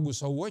ያደረጉ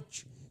ሰዎች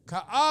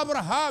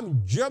ከአብርሃም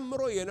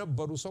ጀምሮ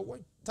የነበሩ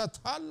ሰዎች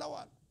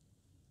ተታለዋል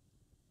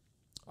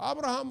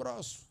አብርሃም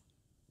ራሱ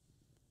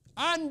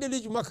አንድ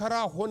ልጅ መከራ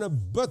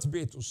ሆነበት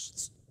ቤት ውስጥ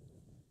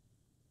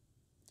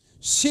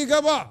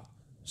ሲገባ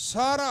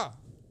ሳራ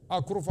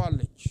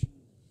አኩርፋለች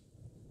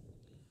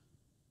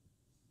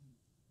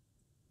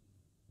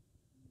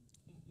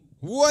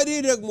ወዲ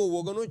ደግሞ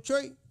ወገኖች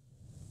ሆይ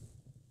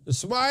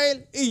እስማኤል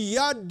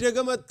እያደገ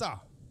መጣ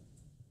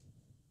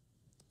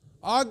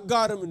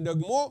አጋርም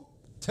ደግሞ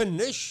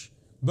ትንሽ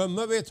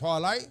በመቤቷ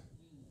ላይ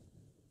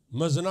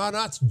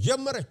መዝናናት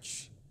ጀመረች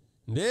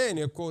እንዴ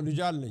እኔኮ ልጅ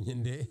አለኝ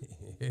እንዴ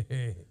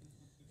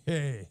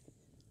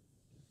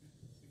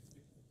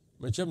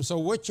መቼም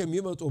ሰዎች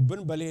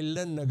የሚመጡብን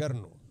በሌለን ነገር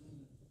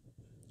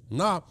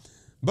ነውና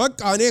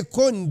በቃ እኔኮ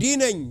እንዲ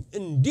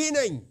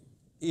ነኝ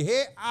ይሄ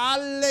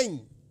አለኝ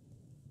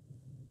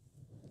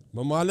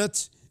በማለት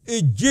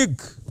እጅግ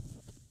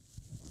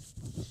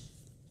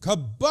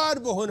ከባድ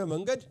በሆነ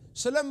መንገድ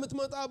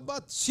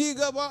ስለምትመጣባት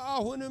ሲገባ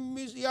አሁንም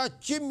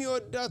ያቺም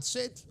ይወዳት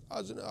ሴት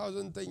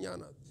አዘንተኛ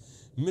ናት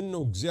ምን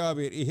ነው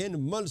እግዚአብሔር ይሄን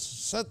መልስ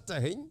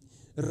ሰጠኝ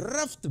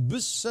ረፍት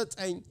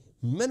ብሰጠኝ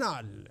ምን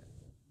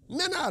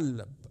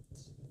አለበት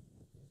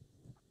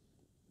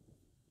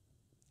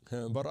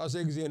በራሴ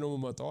ጊዜ ነው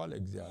መጣው አለ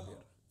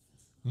እግዚአብሔር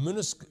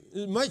ምንስ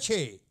መቼ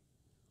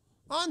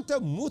አንተ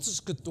ሙት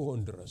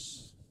እስክትሆን ድረስ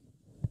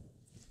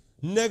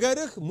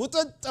ነገርህ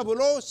ሙጥጥ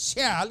ብሎ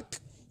ሲያልቅ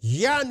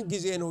ያን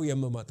ጊዜ ነው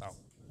የምመጣው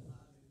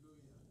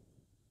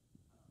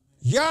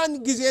ያን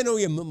ጊዜ ነው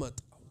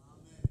የምመጣው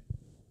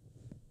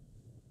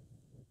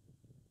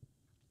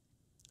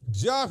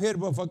እግዚአብሔር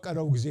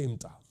በፈቀደው ጊዜ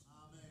ይምጣ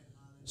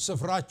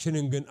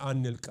ስፍራችንን ግን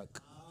አንልቀቅ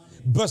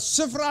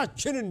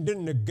በስፍራችን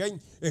እንድንገኝ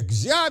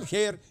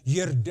እግዚአብሔር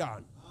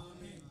ይርዳን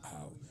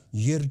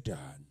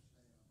ይርዳን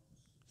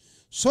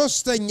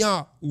ሶስተኛ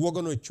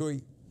ወገኖች ሆይ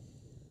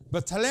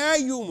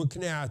በተለያዩ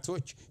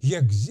ምክንያቶች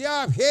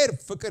የእግዚአብሔር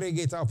ፍቅር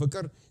የጌታ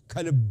ፍቅር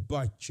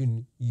ከልባችን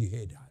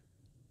ይሄዳል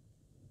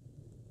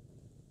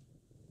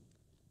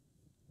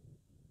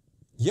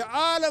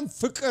የዓለም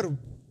ፍቅር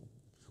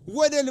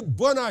ወደ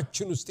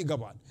ልቦናችን ውስጥ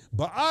ይገባል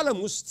በዓለም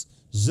ውስጥ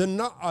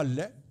ዝና አለ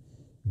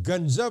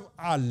ገንዘብ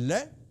አለ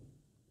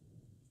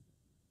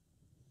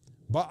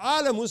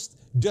በዓለም ውስጥ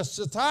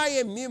ደስታ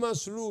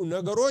የሚመስሉ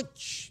ነገሮች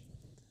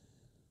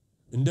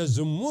እንደ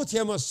ዝሙት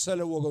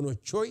የመሰለ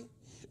ወገኖች ሆይ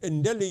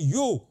እንደ ልዩ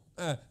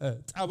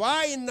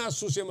ጠባይና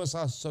ሱስ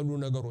የመሳሰሉ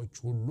ነገሮች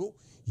ሁሉ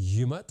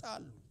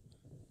ይመጣሉ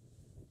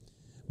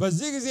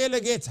በዚህ ጊዜ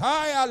ለጌታ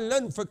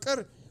ያለን ፍቅር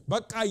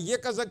በቃ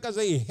እየቀዘቀዘ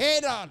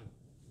ይሄዳል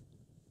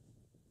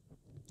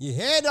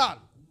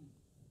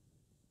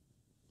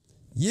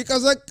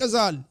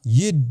ይቀዘቅዛል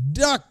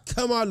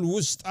ይዳከማል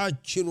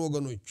ውስጣችን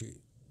ወገኖች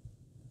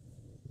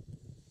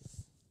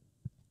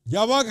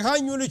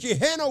ያባካኙ ልጅ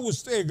ይሄ ነው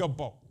ውስጡ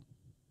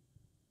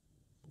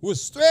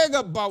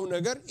የገባው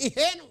ነገር ይሄ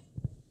ነው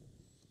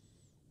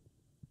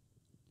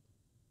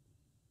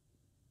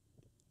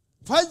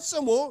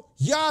ፈጽሞ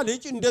ያ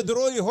ልጅ እንደ ድሮ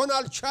ይሆን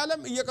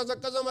አልቻለም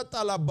እየቀዘቀዘ መጣ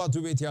ለአባቱ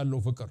ቤት ያለው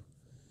ፍቅር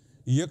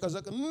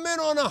እየቀዘቀዘ ምን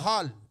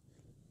ሆነሃል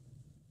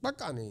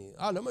በቃ ነኝ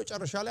አለ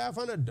መጨረሻ ላይ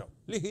አፈነዳው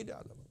ሊሄድ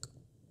አለ በቃ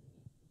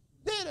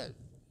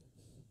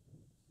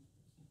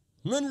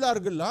ምን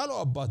ላርግልህ አለው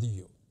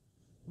አባትየው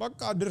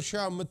በቃ ድርሻ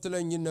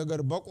የምትለኝ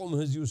ነገር በቆም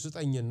ህዚው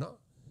ስጠኝና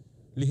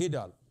ሊሄድ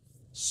አለ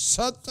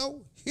ሰጠው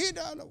ሄድ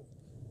አለው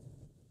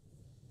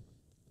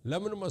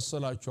ለምን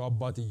መሰላችሁ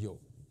አባትየው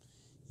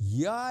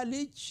ያ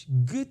ልጅ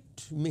ግድ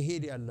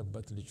መሄድ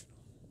ያለበት ልጅ ነው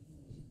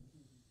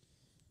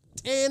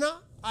ጤና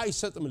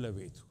አይሰጥም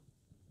ለቤቱ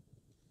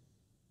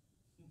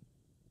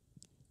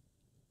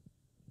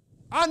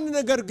አንድ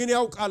ነገር ግን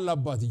ያውቃል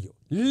አባትየው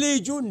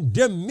ልጁ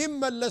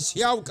እንደሚመለስ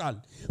ያውቃል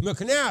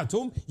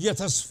ምክንያቱም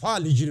የተስፋ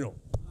ልጅ ነው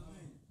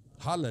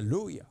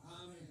ሃሌሉያ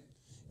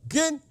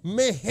ግን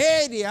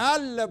መሄድ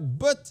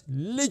ያለበት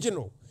ልጅ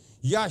ነው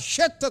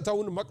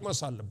ያሸተተውን መቅመስ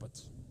አለበት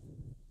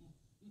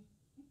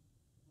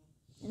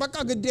በቃ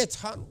ግዴታ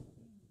ነው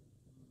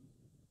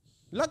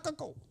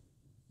ለቀቀው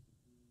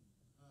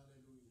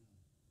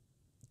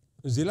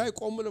እዚህ ላይ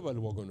ቆም ልበል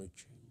ወገኖች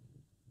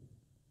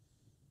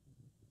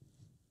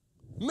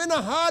ምን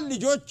ሃል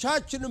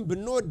ልጆቻችንን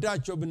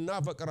ብንወዳቸው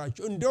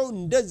ብናፈቅራቸው እንደው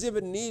እንደዚህ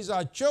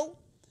ብንይዛቸው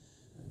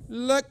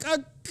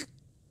ለቀቅ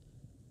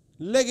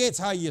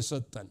ለጌታ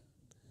እየሰጠን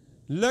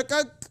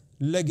ለቀቅ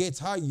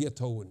ለጌታ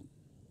እየተውን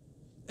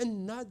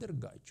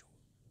እናድርጋቸው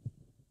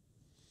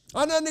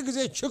አንዳንድ ጊዜ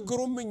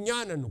ችግሩም እኛ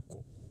ነን እኮ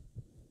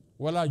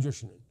ወላጆች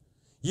ነን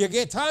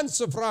የጌታን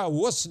ስፍራ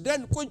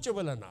ወስደን ቁጭ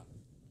ብለናል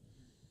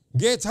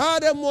ጌታ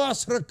ደግሞ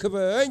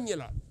አስረክበኝ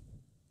ይላል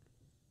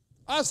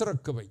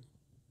አስረክበኝ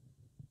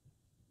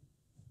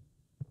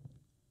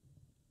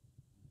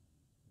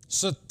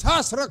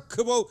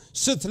ስታስረክበው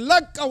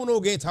ስትለቀው ነው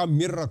ጌታ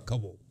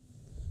የሚረከበው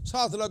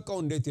ሳትለቀው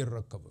እንዴት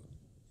ይረከበ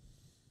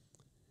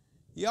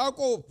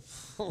ያዕቆብ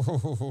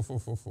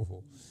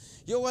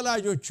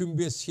የወላጆቹን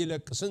ቤት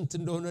ሲለቅ ስንት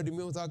እንደሆነ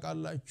እድሜው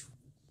ታውቃላችሁ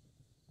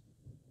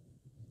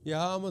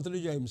የዓመት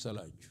ልጅ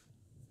አይምሰላችሁ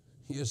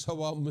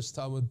የ75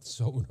 ዓመት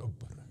ሰው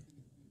ነበር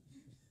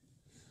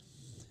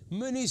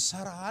ምን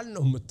ይሰራል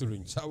ነው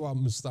የምትሉኝ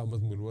 75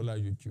 ዓመት ሙሉ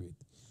ወላጆቹ ቤት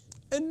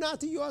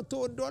እናትየዋ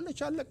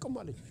ተወደዋለች አለቀም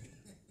አለች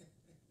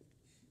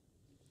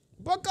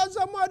በቃ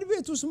ዘማድ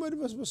ቤት ውስጥ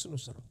መድበስበስ ነው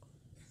ስራ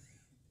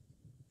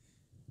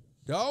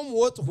ያውም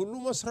ወጥ ሁሉ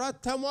መስራት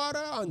ተማረ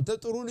አንተ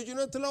ጥሩ ልጅ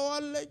ነህ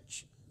ትለዋለች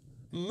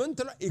ምን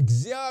ትላ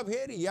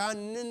እግዚአብሔር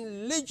ያንን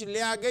ልጅ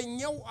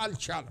ሊያገኘው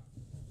አልቻለም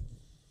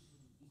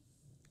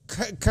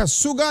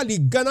ከሱ ጋር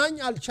ሊገናኝ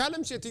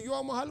አልቻለም ሴትየዋ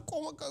መሃል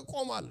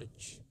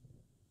ቆማለች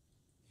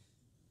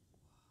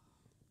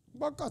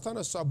በቃ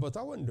ተነሳበታ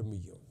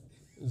ወንድምየው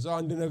እዛ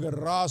አንድ ነገር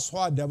ራሷ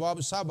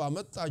ደባብሳ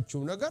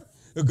ባመጣችው ነገር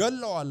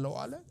እገለዋለሁ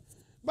አለ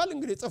ባል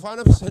እንግዲህ ጥፋ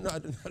ነፍስህን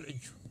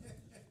አድናለች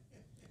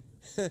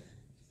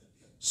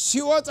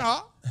ሲወጣ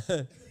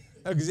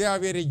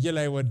እግዚአብሔር እጅ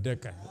ላይ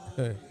ወደቀ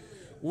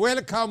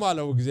ዌልካም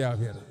አለው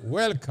እግዚአብሔር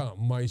ዌልካም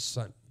ማይ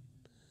ሰን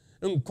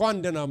እንኳን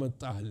ደህና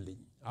መጣህልኝ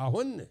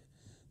አሁን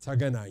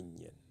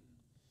ተገናኘን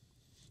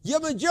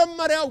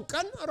የመጀመሪያው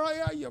ቀን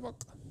ራያ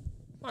የበቃ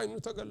አይኑ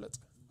ተገለጠ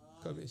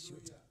ከቤት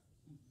ሲወጣ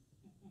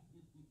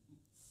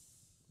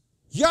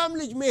ያም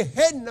ልጅ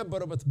መሄድ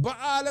ነበረበት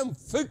በዓለም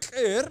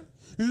ፍቅር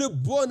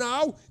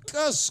ልቦናው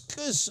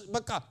ቀስቅስ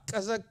በቃ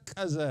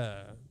ቀዘቀዘ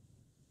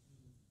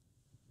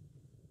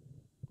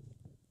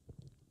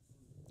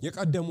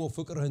የቀደመው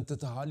ፍቅርህን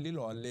ትተሃል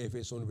ይለዋል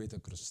ለኤፌሶን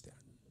ቤተክርስቲያን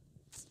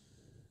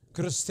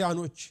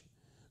ክርስቲያኖች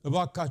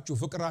እባካችሁ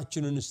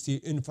ፍቅራችንን እስቲ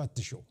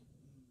እንፈትሽው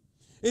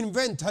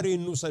ኢንቨንተሪ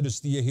እንውሰድ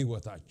እስቲ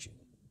የህይወታችን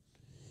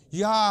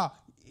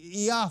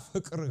ያ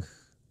ፍቅርህ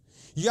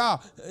ያ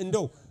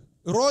እንደው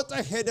ሮጠ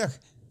ሄደህ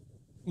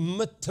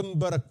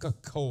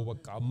ምትንበረከከው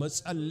በቃ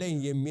መጸለይ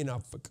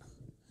የሚናፍቅ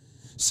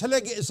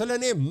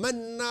ስለኔ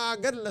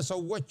መናገር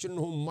ለሰዎች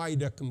ነው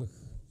ማይደክምህ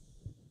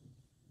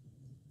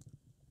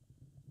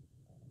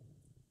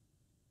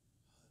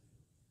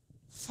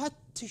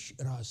ፈትሽ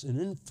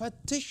ራስንን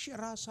ፈትሽ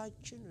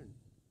ራሳችንን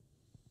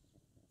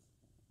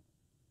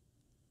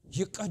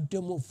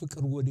የቀደመው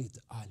ፍቅር ወዴት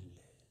አለ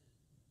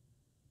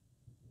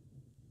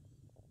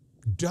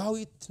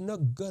ዳዊት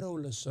ነገረው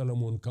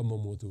ለሰሎሞን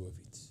ከመሞቱ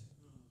በፊት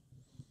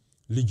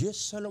ልጄ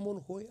ሰሎሞን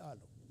ሆይ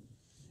አለው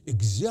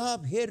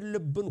እግዚአብሔር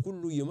ልብን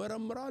ሁሉ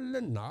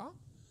ይመረምራልና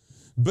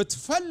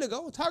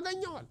ብትፈልገው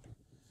ታገኘዋለህ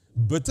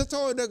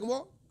ብትተው ደግሞ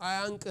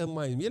አያንቅህም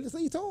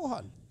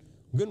ይተውሃል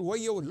ግን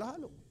ወየውልህ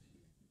አለው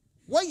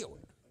ወየው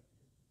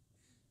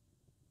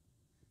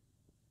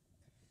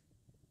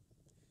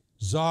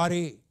ዛሬ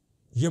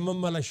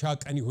የመመለሻ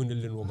ቀን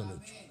ይሁንልን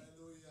ወገኖች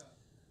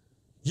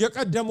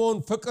የቀደመውን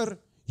ፍቅር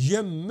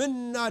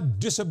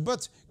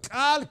የምናድስበት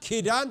ቃል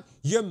ኪዳን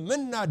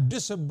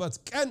የምናድስበት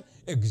ቀን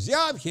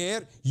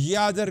እግዚአብሔር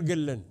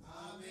ያደርግልን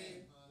አሜን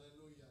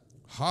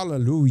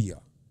ሃሌሉያ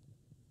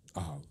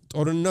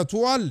ጦርነቱ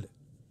አለ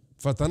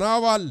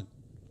ፈተናው አለ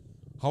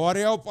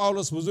ሐዋርያው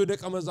ጳውሎስ ብዙ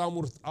ደቀ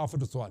መዛሙርት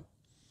አፍርቷል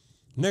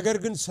ነገር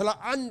ግን ስለ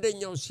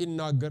አንደኛው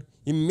ሲናገር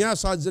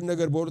የሚያሳዝን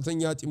ነገር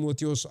በሁለተኛ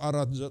ጢሞቴዎስ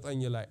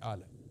 4:9 ላይ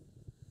አለ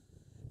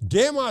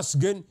ዴማስ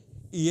ግን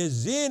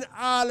የዚህን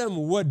ዓለም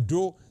ወዶ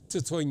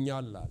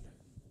ትቶኛል አለ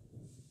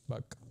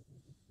በቃ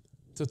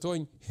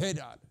ትቶኝ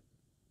ሄዳል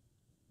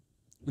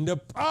እንደ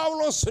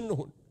ጳውሎስ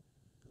እንሁን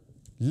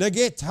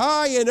ለጌታ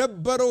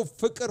የነበረው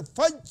ፍቅር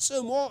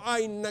ፈጽሞ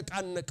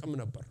አይነቃነቅም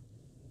ነበር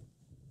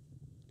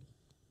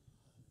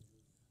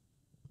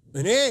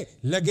እኔ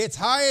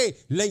ለጌታዬ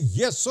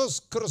ለኢየሱስ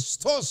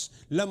ክርስቶስ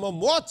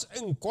ለመሞት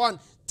እንኳን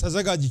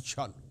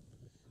ተዘጋጅቻለሁ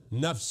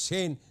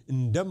ነፍሴን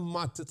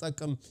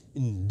እንደማትጠቅም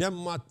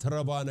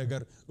እንደማትረባ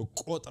ነገር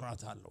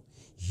እቆጥራታለሁ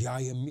ያ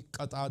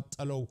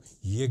የሚቀጣጠለው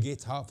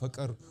የጌታ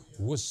ፍቅር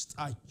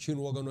ውስጣችን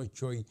ወገኖች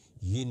ሆይ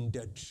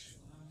ይንደድ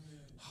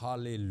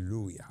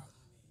ሃሌሉያ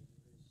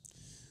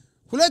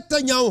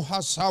ሁለተኛው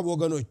ሐሳብ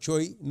ወገኖች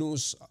ሆይ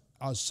ንዑስ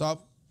ሐሳብ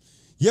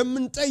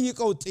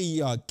የምንጠይቀው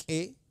ጥያቄ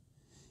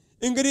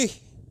እንግዲህ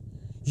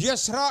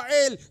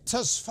የእስራኤል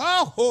ተስፋ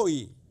ሆይ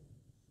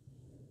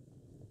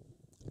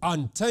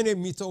አንተን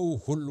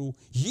የሚተውህ ሁሉ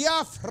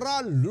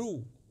ያፍራሉ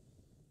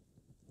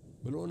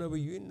ብሎ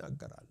ነብዩ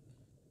ይናገራል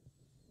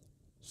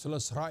ስለ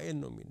እስራኤል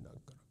ነው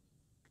የሚናገረው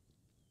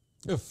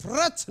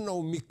እፍረት ነው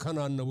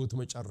የሚከናነቡት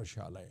መጨረሻ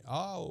ላይ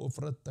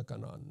እፍረት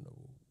ተከናነቡ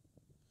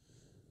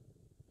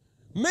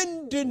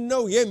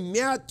ምንድነው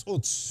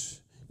የሚያጡት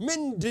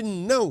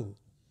ምንድነው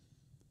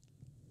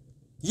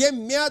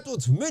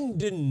የሚያጡት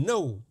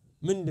ምንድነው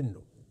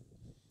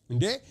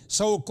እንዴ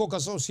ሰው እኮ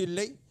ከሰው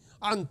ሲለይ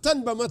አንተን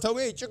በመተዌ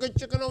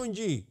ጭቅጭቅ ነው እንጂ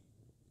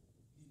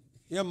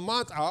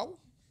የማጣው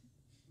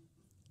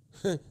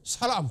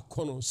ሰላም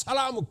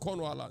እኮ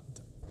ነው አላንተ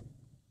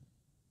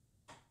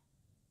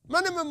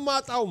ምንም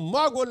የማጣው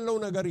ማጎለው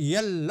ነገር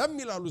የለም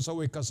ይላሉ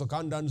ሰዎች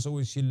ከአንዳንድ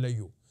ሰዎች ሲለዩ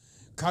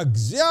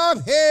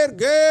ከእግዚአብሔር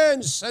ግን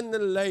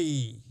ስንለይ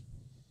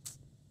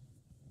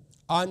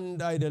አንድ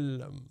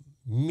አይደለም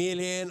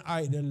ሚሊየን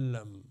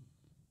አይደለም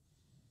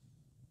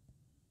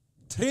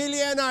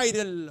ትሪሊየን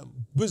አይደለም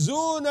ብዙ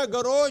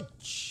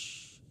ነገሮች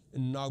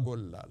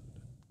እናጎላለን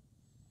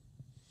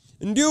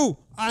እንዲሁ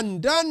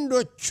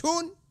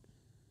አንዳንዶቹን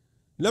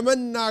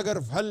ለመናገር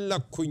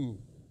ፈለኩኝ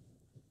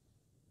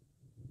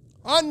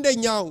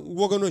አንደኛው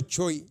ወገኖች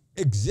ሆይ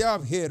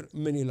እግዚአብሔር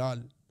ምን ይላል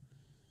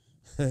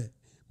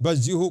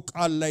በዚሁ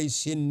ቃል ላይ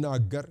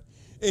ሲናገር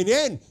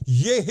እኔን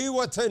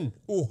የሕይወትን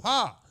ውሃ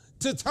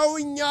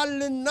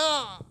ትተውኛልና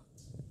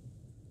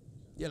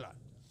ይላል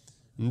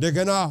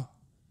እንደገና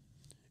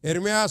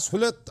ኤርምያስ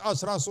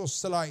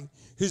 2:13 ላይ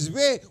ሕዝቤ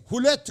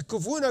ሁለት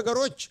ክፉ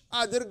ነገሮች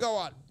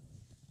አድርገዋል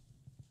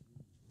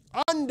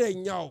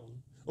አንደኛው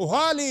ውሃ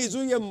ሊይዙ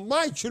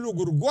የማይችሉ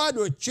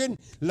ጉድጓዶችን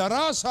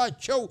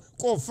ለራሳቸው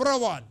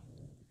ቆፍረዋል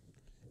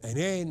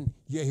እኔን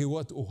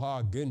የሕይወት ውሃ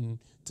ግን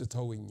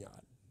ትተውኛል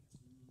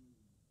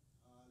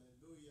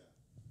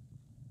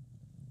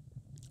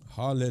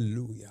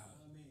ሃሌሉያ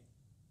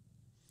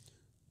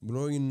ብሎ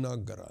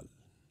ይናገራል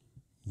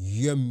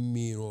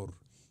የሚኖር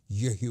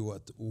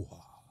የሕይወት ውሃ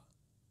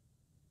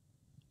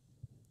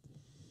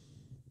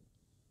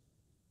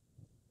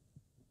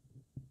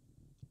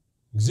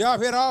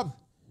እግዚአብሔር አብ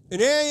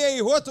እኔ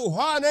የሕይወት ውሃ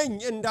ነኝ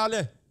እንዳለ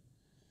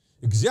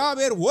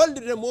እግዚአብሔር ወልድ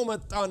ደግሞ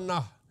መጣና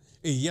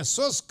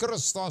ኢየሱስ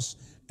ክርስቶስ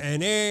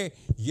እኔ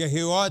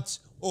የሕይወት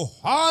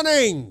ውሃ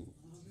ነኝ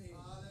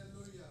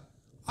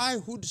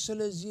አይሁድ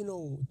ስለዚህ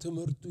ነው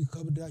ትምህርቱ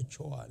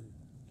ይከብዳቸዋል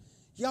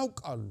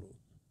ያውቃሉ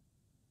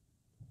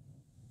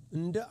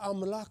እንደ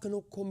አምላክ ነው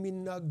እኮ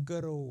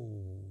የሚናገረው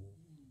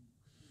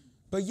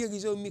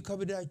በየጊዜው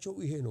የሚከብዳቸው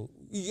ይሄ ነው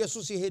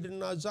ኢየሱስ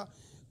ይሄድና እዛ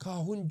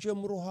ካሁን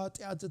ጀምሮ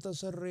ኃጢአት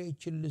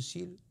ተሰረየችልህ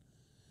ሲል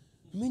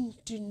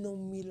ምንድነው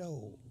የሚለው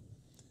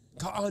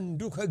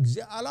ከአንዱ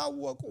ከእግዚአብሔር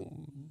አላወቁም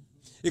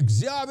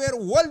እግዚአብሔር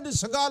ወልድ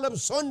ሥጋ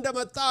ለብሶ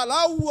እንደመጣ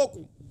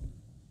አላወቁም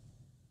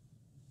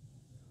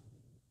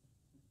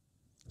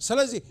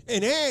ስለዚህ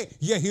እኔ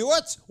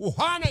የሕይወት ውሃ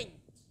ነኝ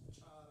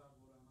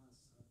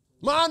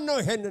ማን ነው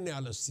ይሄንን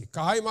ያለው እስቲ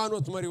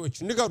ከሃይማኖት መሪዎች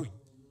ንገሩኝ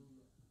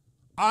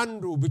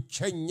አንዱ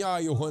ብቸኛ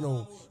የሆነው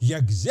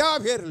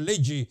የእግዚአብሔር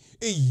ልጅ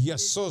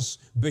ኢየሱስ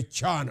ብቻ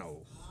ነው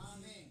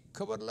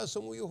ክብር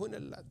ለስሙ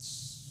ይሁንለት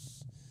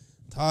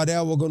ታዲያ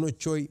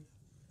ወገኖች ሆይ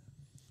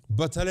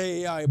በተለይ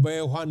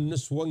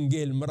በዮሐንስ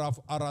ወንጌል ምዕራፍ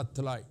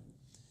 4 ላይ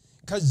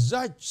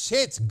ከዛች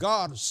ሴት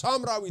ጋር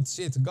ሳምራዊት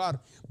ሴት ጋር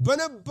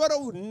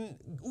በነበረው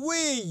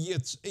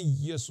ውይይት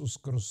ኢየሱስ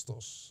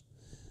ክርስቶስ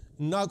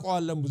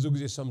እናውቀዋለን ብዙ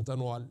ጊዜ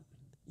ሰምተነዋል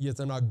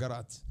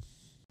የተናገራት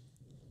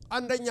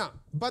አንደኛ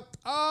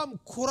በጣም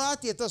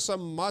ኩራት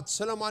የተሰማት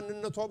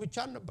ስለማንነቷ ብቻ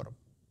አልነበረም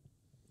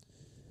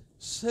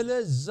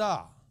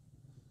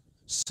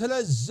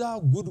ስለዛ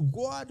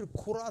ጉድጓድ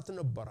ኩራት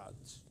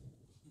ነበራት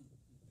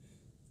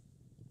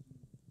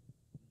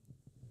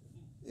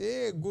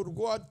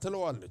ጉድጓድ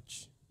ትለዋለች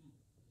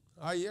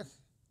አየህ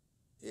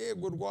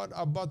ጉድጓድ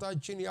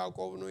አባታችን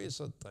ያዕቆብ ነው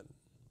የሰጠን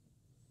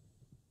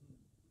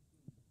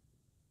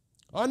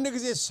አንድ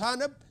ጊዜ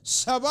ሳነብ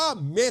 70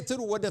 ሜትር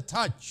ወደ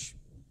ታች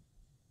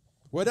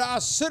ወደ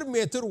 10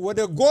 ሜትር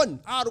ወደ ጎን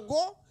አርጎ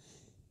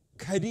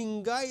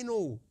ከድንጋይ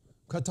ነው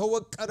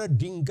ከተወቀረ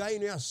ድንጋይ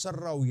ነው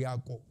ያሰራው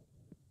ያዕቆብ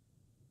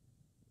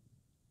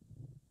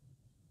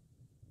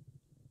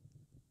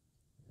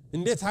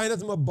እንዴት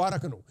አይነት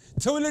መባረክ ነው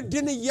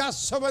ትውልድን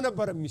ያሰበ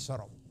ነበር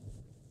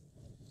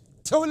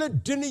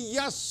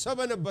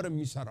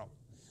የሚሰራው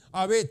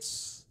አቤት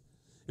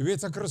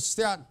ቤተ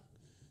ክርስቲያን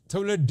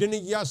ትውልድን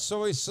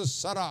ያሰበች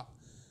ስትሰራ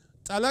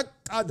ጠለቅ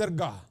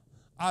አድርጋ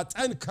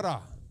አጠንክራ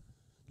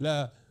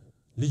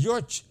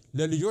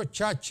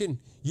ለልጆቻችን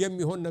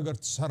የሚሆን ነገር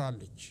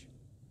ትሰራለች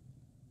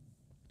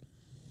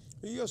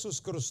ኢየሱስ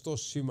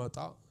ክርስቶስ ሲመጣ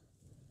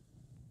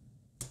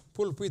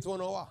ፑልፒት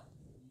ሆነዋ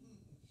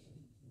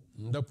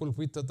እንደ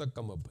ፑልፒት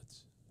ተጠቀመበት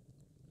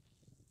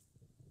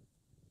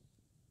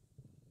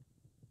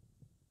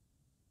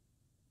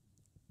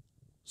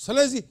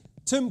ስለዚህ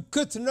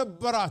ትምክት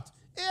ነበራት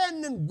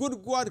ይህንን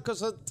ጉድጓድ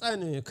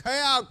ከሰጠን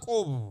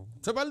ከያዕቆብ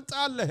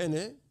ትበልጣለህን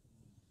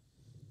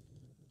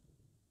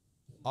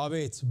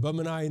አቤት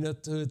በምን አይነት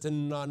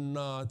ትህትናና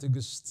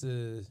ትዕግስት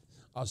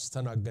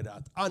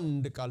አስተናገዳት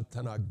አንድ ቃል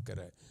ተናገረ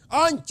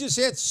አንቺ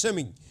ሴት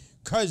ስሚኝ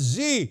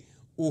ከዚህ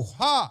ውሃ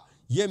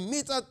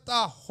የሚጠጣ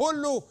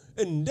ሁሉ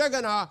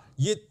እንደገና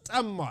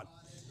ይጠማል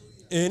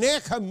እኔ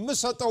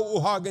ከምሰጠው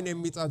ውሃ ግን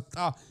የሚጠጣ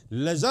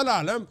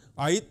ለዘላለም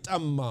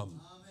አይጠማም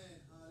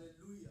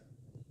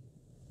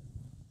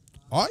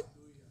አይ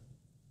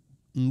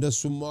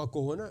እንደሱማ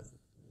ከሆነ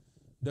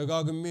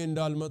ደጋግሜ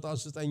እንዳልመጣ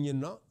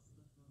ስጠኝና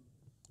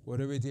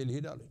ወደ ቤቴ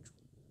ልሄድ አለችው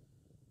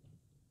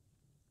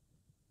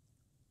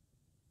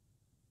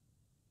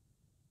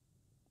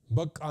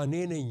በቃ እኔ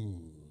ነኝ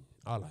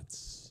አላት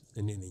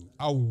እኔ ነኝ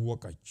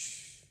አወቀች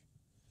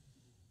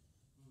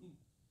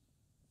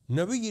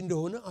ነብይ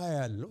እንደሆነ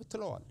አያለው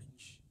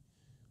ትለዋለች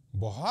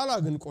በኋላ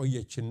ግን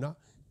ቆየችና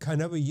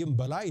ከነብይም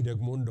በላይ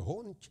ደግሞ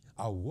እንደሆነች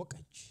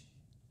አወቀች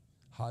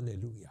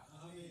ሃሌሉያ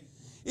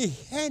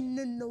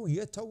ይሄንን ነው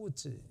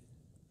የተውት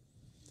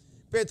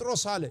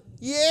ጴጥሮስ አለ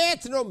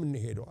የት ነው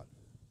የምንሄደው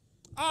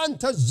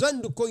አንተ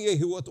ዘንድ እኮ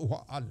የሕይወት ውሃ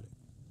አለ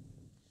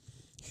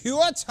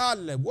ሕይወት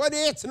አለ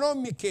ወዴት ነው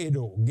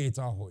የሚሄደው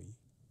ጌታ ሆይ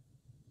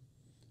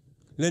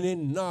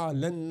ለኔና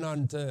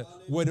ለናንተ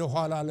ወደ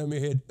ኋላ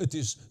ለመሄድ it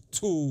is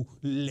too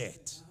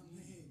late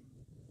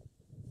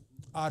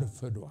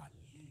አርፈዷል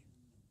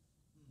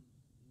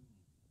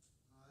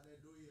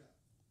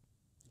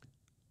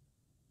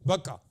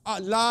በቃ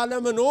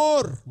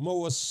ለዓለመኖር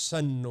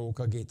መወሰን ነው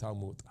ከጌታ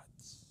መውጣት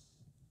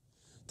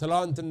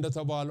ትላንት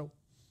እንደተባለው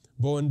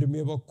በወንድሜ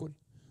በኩል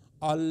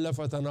አለ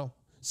ፈተናው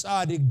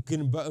ጻድቅ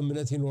ግን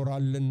በእምነት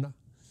ይኖራልና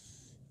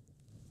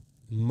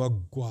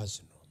መጓዝ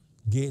ነው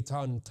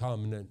ጌታን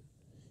ታምነን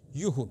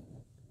ይሁን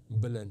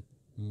ብለን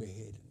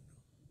መሄድ ነው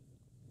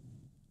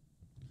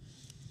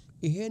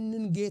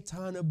ይሄንን ጌታ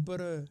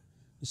ነበር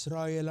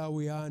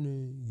እስራኤላውያን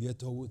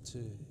የተውት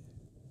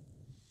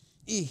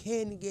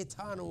ይሄን ጌታ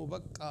ነው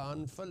በቃ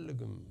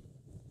አንፈልግም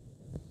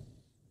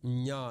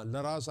እኛ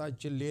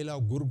ለራሳችን ሌላ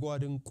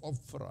ጉርጓድን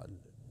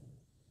ቆፍራለን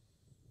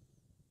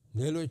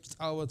ሌሎች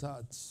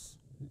ጣዖታት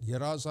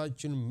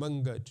የራሳችን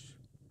መንገድ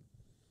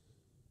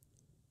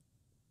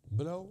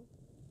ብለው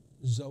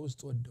እዛው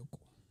ውስጥ ወደቁ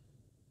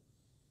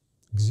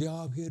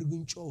እግዚአብሔር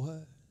ግን ጮኸ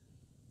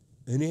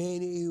እኔ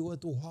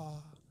ሕይወት ውሃ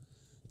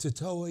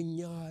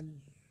ትተወኛል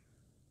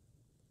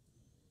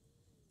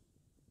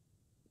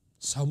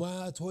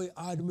ሰማያት ሆይ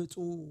አድምጡ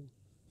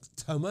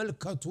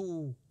ተመልከቱ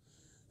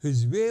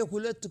ሕዝቤ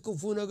ሁለት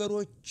ክፉ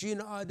ነገሮችን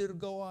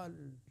አድርገዋል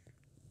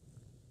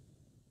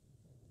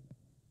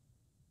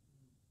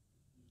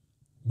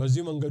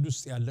በዚህ መንገድ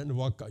ውስጥ ያለን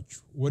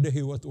ዋቃችሁ ወደ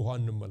ሕይወት ውሃ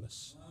እንመለስ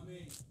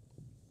አሜን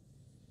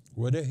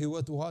ወደ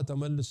ሕይወት ውሃ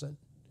ተመልሰን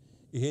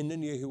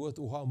ይሄንን የሕይወት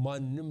ውሃ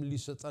ማንንም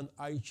ሊሰጠን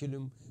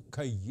አይችልም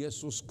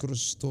ከኢየሱስ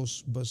ክርስቶስ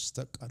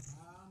በስተቀር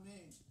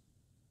አሜን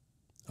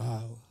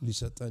አዎ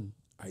ሊሰጠን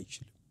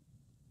አይችልም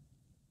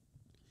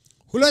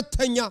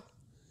ሁለተኛ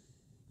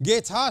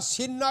ጌታ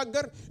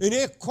ሲናገር እኔ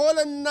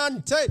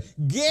ኮለናንተ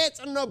ጌጥ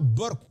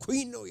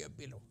ነበርኩኝ ነው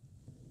የሚለው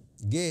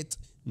ጌጥ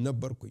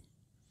ነበርኩኝ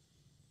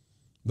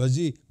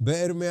በዚህ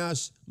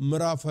በኤርምያስ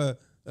ምዕራፍ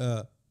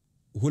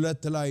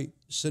 2 ላይ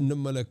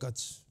ስንመለከት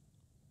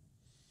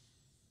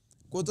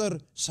ቁጥር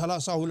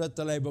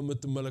 32 ላይ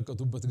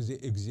በመተመለከቱበት ጊዜ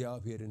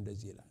እግዚአብሔር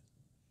እንደዚህ ይላል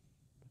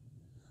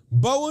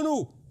በውኑ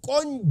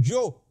ቆንጆ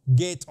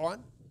ጌጧን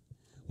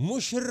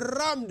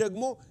ሙሽራም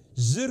ደግሞ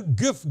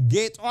ዝርግፍ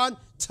ጌጧን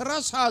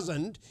ትረሳ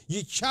ዘንድ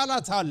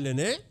ይቻላታልን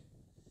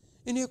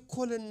እኔ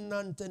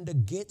ኮለናንተ እንደ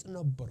ጌጥ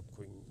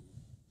ነበርኩኝ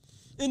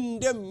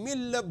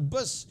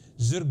እንደሚለበስ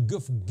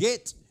ዝርግፍ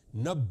ጌጥ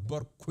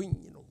ነበርኩኝ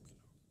ነው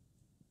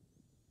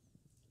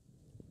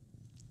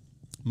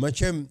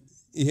መቼም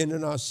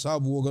ይሄንን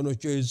ሐሳብ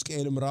ወገኖቼ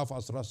ሕዝቅኤል ምዕራፍ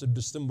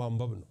 16ን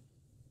ማንበብ ነው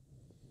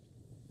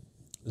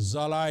እዛ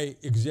ላይ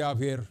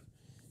እግዚአብሔር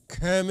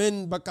ከምን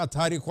በቃ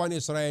ታሪኳን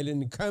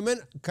እስራኤልን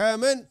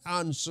ከምን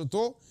አንስቶ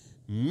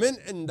ምን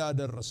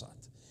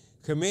እንዳደረሳት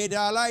ከሜዳ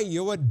ላይ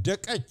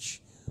የወደቀች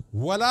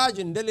ወላጅ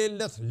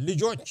እንደሌለት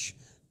ልጆች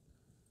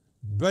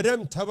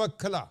በደም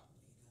ተበክላ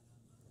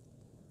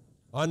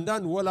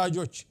አንዳንድ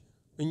ወላጆች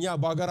እኛ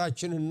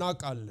ባገራችን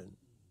እናቃለን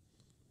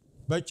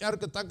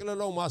በጨርቅ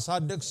ጠቅልለው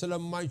ማሳደግ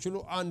ስለማይችሉ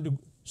አንድ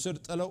ስር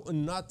ጥለው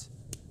እናት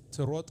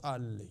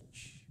ትሮጣለች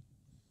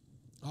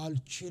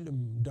አልችልም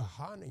ደሃ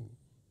ነኝ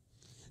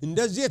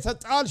እንደዚህ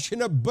ተጣልሽ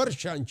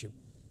ነበርሽ አንቺም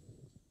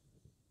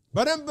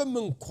በደንብም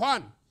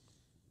እንኳን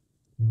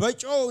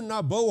በጨውና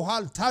በውሃ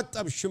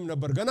ታጠብሽም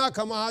ነበር ገና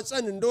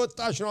ከማህፀን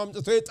እንደወጣሽ ነው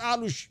አምጥተው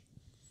የጣሉሽ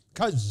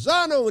ከዛ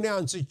ነው እኔ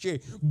አንስቼ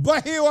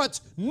በሕይወት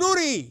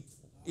ኑሪ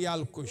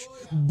ያልኩሽ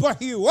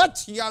በሕይወት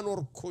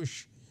ያኖርኩሽ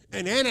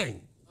እኔ ነኝ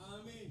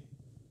አሜን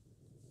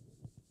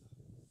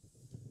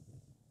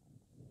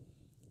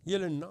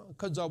ይልና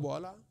ከዛ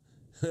በኋላ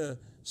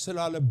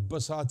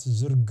ስላለበሳት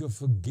ዝርግፍ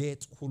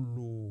ጌጥ ሁሉ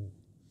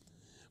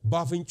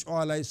ባፍንጫዋ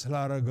ላይ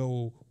ስላረገው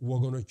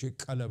ወገኖች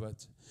ቀለበት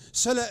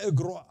ስለ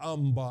እግሯ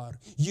አምባር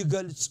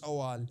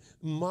ይገልጸዋል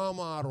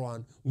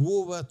ማማሯን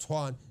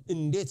ውበቷን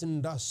እንዴት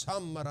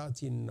እንዳሳመራት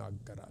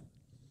ይናገራል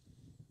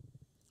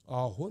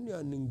አሁን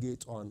ያንን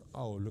ጌጧን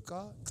አውልቃ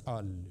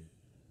ጣል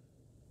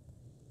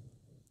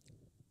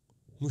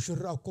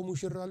ሙሽራ እኮ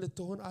ሙሽራ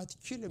ልትሆን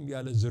አትችልም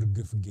ያለ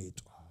ዝርግፍ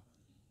ጌጧ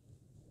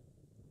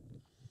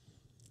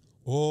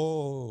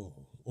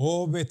ኦ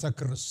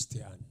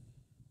ቤተክርስቲያን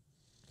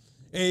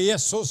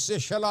ኢየሱስ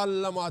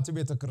የሸላለማት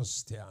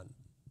ቤተክርስቲያን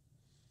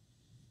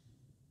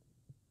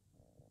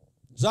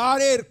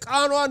ዛሬ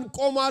እርቃኗን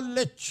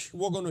ቆማለች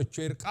ወገኖቼ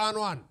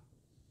እርቃኗን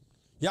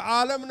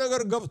የዓለም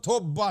ነገር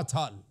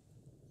ገብቶባታል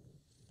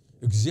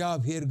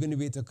እግዚአብሔር ግን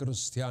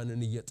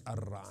ቤተክርስቲያንን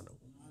እየጠራ ነው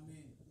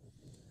አሜን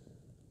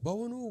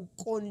በእውኑ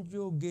ቆንጆ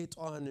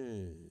ጌጧን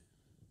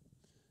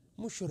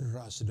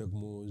ሙሽራስ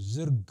ደግሞ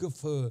ዝርግፍ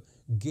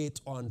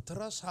ጌጧን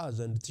ትረሳ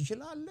ዘንድ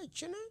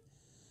ትችላለችን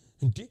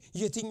እንዴ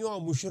የትኛው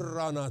ሙሽራ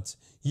ናት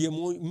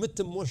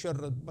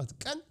የምትሞሸርበት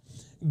ቀን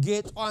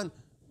ጌጧን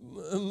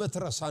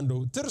መትረሳ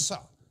እንደው ትርሳ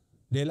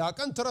ሌላ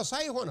ቀን ትረሳ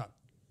ይሆናል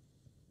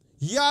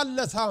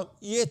ያለታ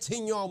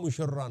የትኛው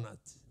ሙሽራ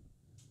ናት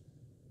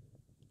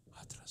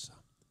አትረሳ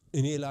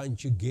እኔ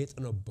ላንቺ ጌጥ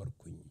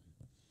ነበርኩኝ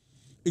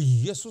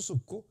ኢየሱስ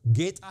እኮ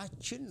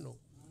ጌጣችን ነው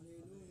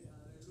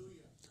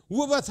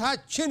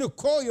ውበታችን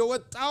እኮ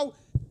የወጣው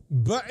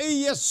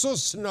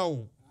በኢየሱስ ነው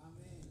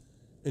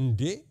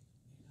እንዴ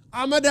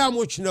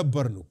አመዳሞች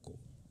ነበርን እኮ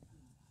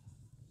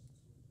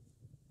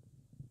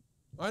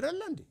አይደል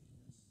እንዴ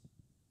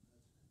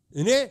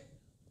እኔ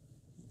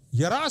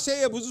የራሴ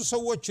የብዙ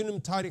ሰዎችንም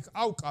ታሪክ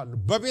አውቃለሁ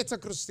በቤተ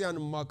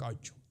ክርስቲያንም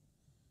ማቃቸው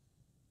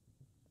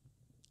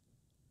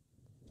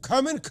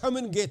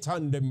ከምን ጌታ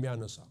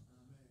እንደሚያነሳ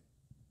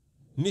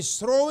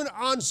ንስሮውን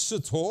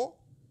አንስቶ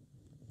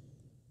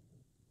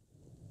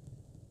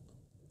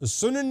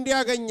እሱን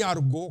እንዲያገኝ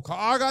አድርጎ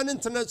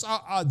ከአጋንንት ነፃ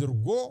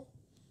አድርጎ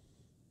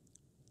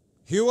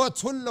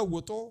ሕይወቱን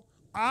ለውጦ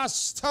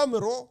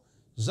አስተምሮ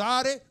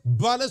ዛሬ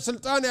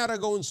ባለስልጣን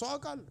ያረጋውን ሰው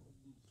አቃለሁ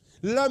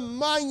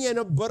ለማኝ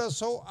የነበረ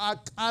ሰው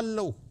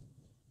አቃለሁ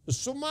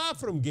እሱማ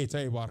አፍርም ጌታ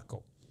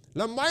ይባርከው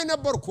ለማኝ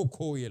ነበርኩ እኮ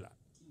ይላል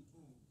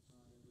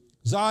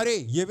ዛሬ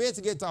የቤት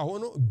ጌታ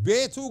ሆኖ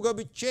ቤቱ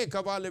ገብቼ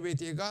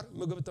ከባለቤቴ ጋር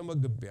ምግብ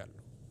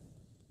ተመግቤያለሁ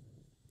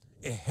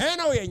ይሄ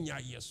ነው የኛ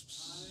ኢየሱስ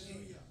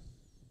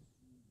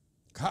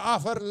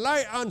ከአፈር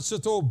ላይ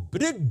አንስቶ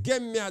ብድግ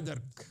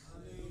የሚያደርግ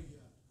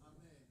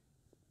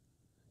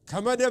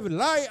ከመደብ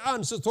ላይ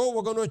አንስቶ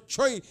ወገኖች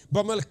ሆይ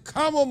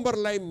በመልካም ወንበር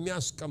ላይ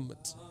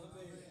የሚያስቀምጥ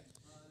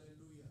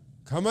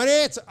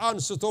ከመሬት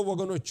አንስቶ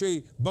ወገኖች ሆይ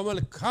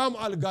በመልካም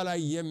አልጋ ላይ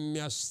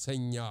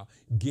የሚያስተኛ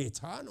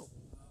ጌታ ነው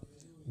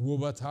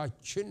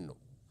ውበታችን ነው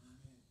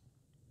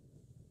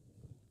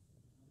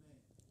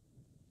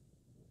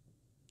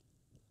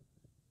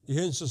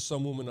ይሄን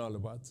ሲሰሙ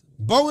ምናልባት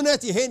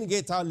በእውነት ይሄን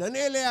ጌታ ለኔ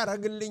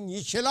ሊያረግልኝ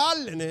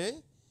ይችላልኔ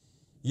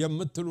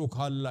የምትሉ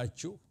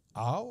ካላችሁ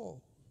አዎ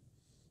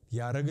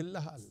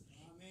ያረግልሃል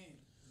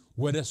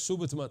ወደሱ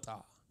ብትመጣ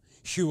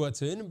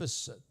ሕይወትን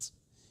ብትሰጥ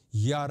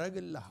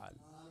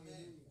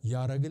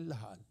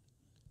ያረግልሃል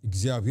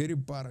እግዚአብሔር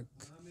ይባረክ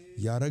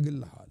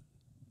ያረግልሃል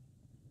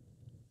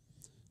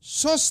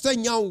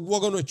ሶስተኛው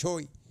ወገኖች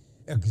ሆይ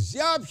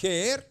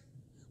እግዚአብሔር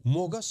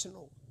ሞገስ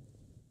ነው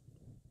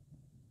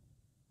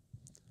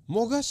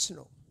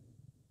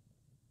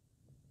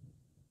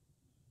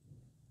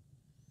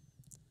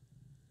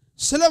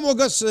ስለ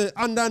ሞገስ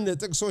አንዳንድ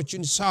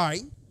ጥቅሶችን ሳይ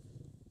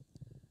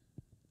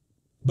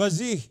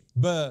በዚህ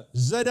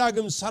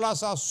በዘዳግም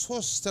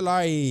 33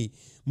 ላይ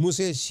ሙሴ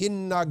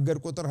ሲናገር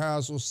ቁጥር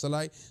 23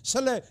 ላይ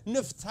ስለ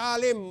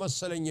ንፍታሌም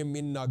መሰለኝ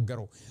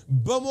የሚናገረው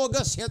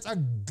በሞገስ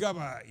የጠገበ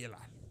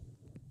ይላል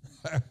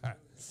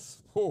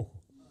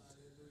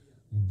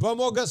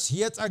በሞገስ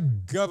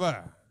የጠገበ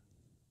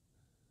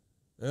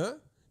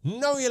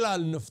ነው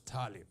ይላል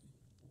ንፍታሌም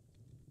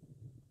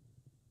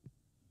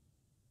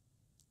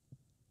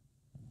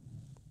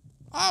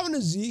አሁን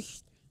እዚህ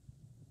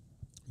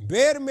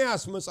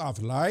በኤርምያስ መጽሐፍ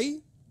ላይ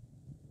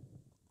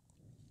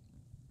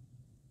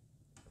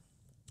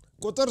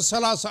ቁጥር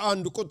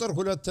 31 ቁጥር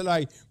 2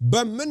 ላይ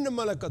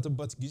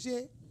በመንመለከትበት ጊዜ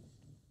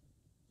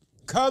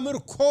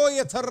ከምርኮ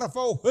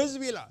የተረፈው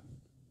ሕዝብ ይላል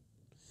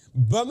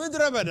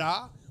በመድረ በዳ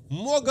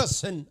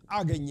ሞገስን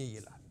አገኘ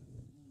ይላል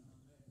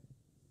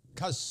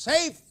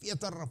ከሰይፍ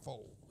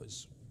የተረፈው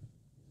ሕዝብ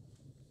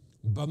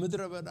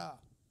በመድረ በዳ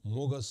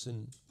ሞገስን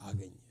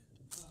አገኘ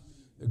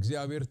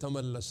እግዚአብሔር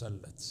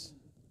ተመለሰለት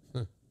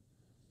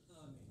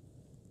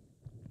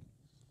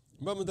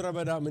በመድረ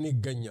በዳ ምን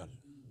ይገኛል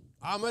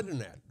አመድ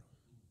ነው ያለው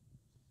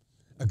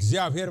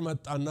እግዚአብሔር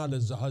መጣና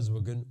ለዛ ሕዝብ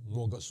ግን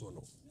ሞገሱ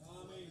ነው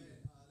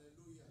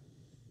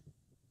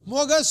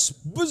ሞገስ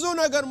ብዙ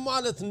ነገር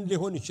ማለት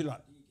ሊሆን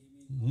ይችላል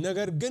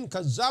ነገር ግን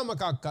ከዛ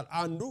መካከል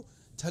አንዱ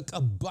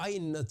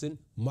ተቀባይነትን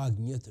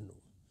ማግኘት ነው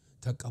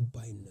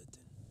ተቀባይነትን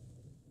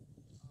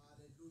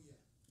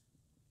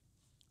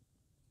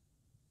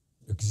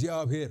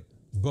እግዚአብሔር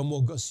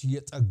በሞገስ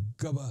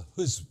የጠገበ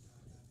ሕዝብ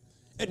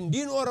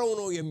እንዲኖረው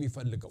ነው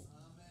የሚፈልገው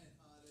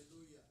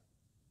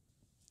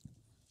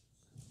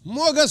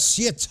ሞገስ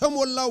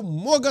የተሞላው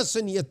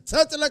ሞገስን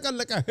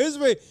የተጥለቀለቀ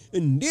ሕዝብ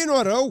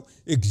እንዲኖረው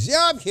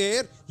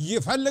እግዚአብሔር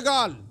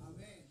ይፈልጋል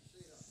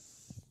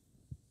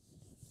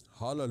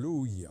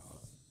ሃሌሉያ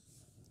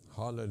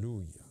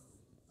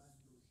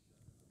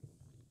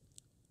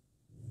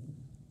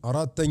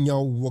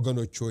አራተኛው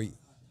ወገኖች ሆይ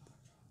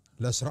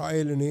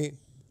ለእስራኤል እኔ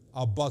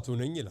አባቱ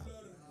ነኝ ይላል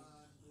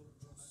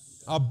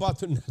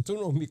አባትነቱ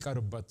ነው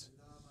የሚቀርበት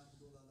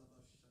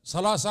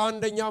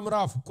 31ኛ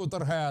ምዕራፍ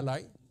ቁጥር 20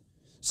 ላይ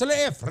ስለ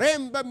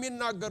ኤፍሬም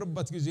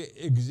በሚናገርበት ጊዜ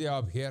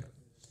እግዚአብሔር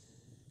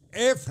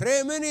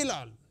ኤፍሬምን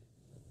ይላል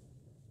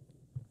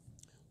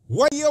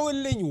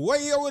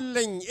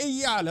ወየውልኝ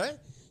እያለ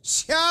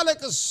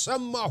ሲያለቅስ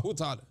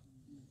ሰማሁት አለ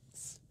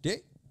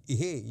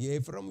ይሄ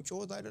የኤፍሬም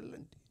ጩኸት አይደለም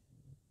እንዴ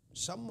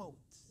ሰማሁት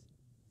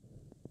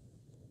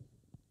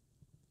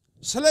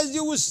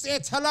ስለዚህ ውስጤ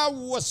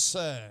ተላወሰ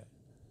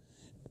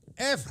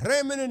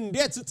ኤፍሬምን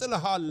እንዴት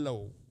እጥልሃለሁ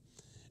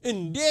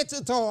እንዴት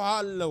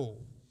እተውሃለሁ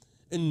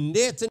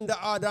እንዴት እንደ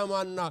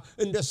አዳማና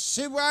እንደ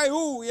ሲባዩ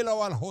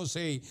ይለዋል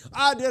ሆሴዕ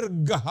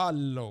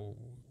አደርግሃለሁ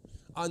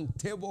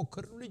አንተ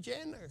ቦክር ልጄ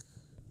ነህ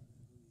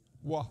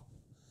ዋ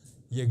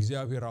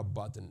የእግዚአብሔር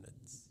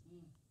አባትነት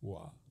ዋ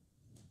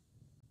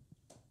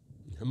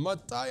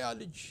መጣ ያ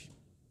ልጅ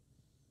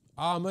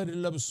አመድ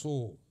ለብሶ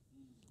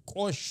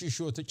ቆሽሾ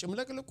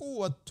ተጭምለቅልቁ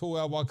ወጥቶ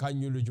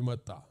ያባካኙ ልጅ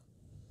መጣ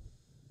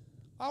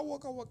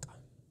አወቀ ወቃ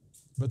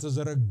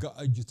በተዘረጋ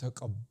እጅ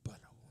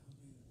ተቀበለው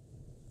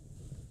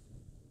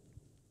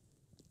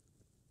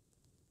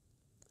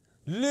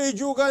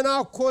ልጁ ገና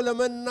እኮ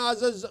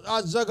ለመናዘዝ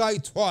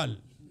አዘጋጅቷል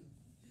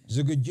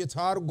ዝግጅት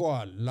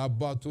አርጓል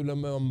ለአባቱ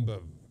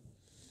ለማንበብ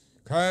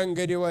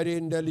ከእንግዲህ ወዲህ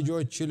እንደ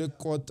ልጆች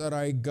ልቆጠር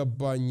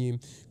አይገባኝም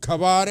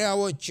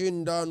ከባሪያዎች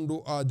እንዳንዱ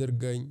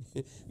አድርገኝ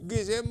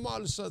ጊዜም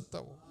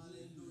አልሰጠው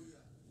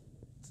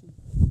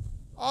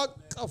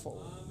አቀፈው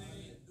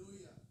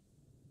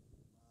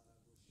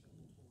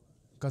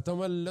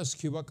ከተመለስክ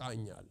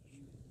ይበቃኛል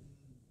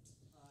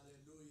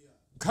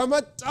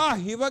ከመጣህ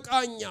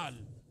ይበቃኛል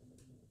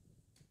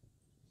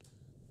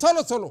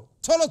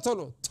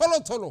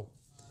ቶሎ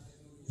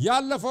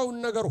ያለፈውን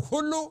ነገር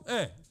ሁሉ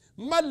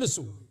መልሱ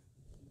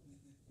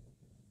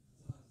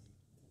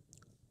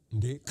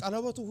እንዴ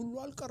ቀለበቱ ሁሉ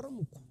አልቀረም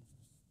እኮ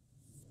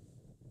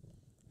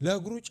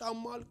ለእግሩ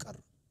ጫማ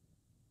አልቀረም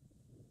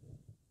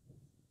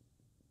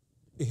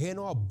ይሄ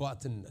ነው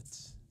አባትነት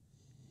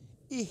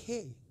ይሄ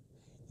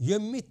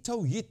የሚተው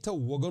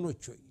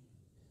ወገኖች ሆይ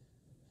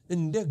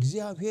እንደ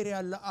እግዚአብሔር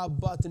ያለ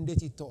አባት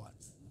እንዴት ይተዋል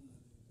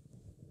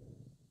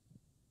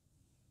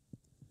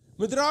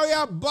ምድራዊ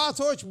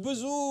አባቶች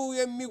ብዙ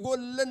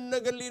የሚጎለን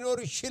ነገር ሊኖር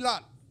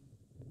ይችላል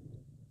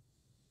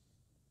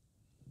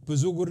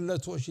ብዙ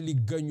ጉድለቶች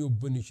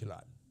ሊገኙብን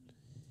ይችላል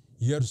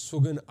የእርሱ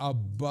ግን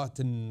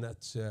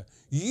አባትነት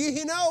ይህ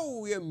ነው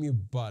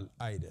የሚባል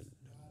አይደለም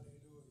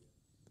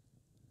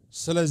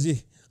ስለዚህ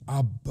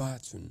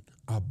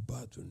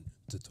አባቱን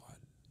ትቷል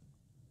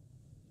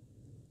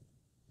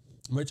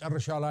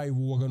መጨረሻ ላይ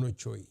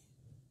ወገኖች ሆይ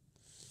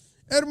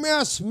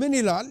ኤርምያስ ምን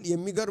ይላል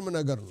የሚገርም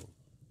ነገር ነው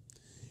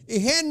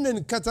ይሄንን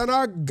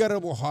ከተናገረ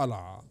በኋላ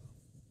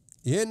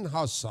ይሄን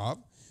ሐሳብ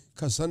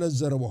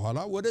ከሰነዘረ በኋላ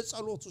ወደ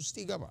ጸሎት ውስጥ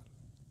ይገባል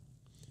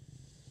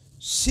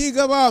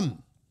ሲገባም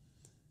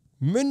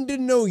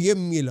ምንድነው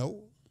የሚለው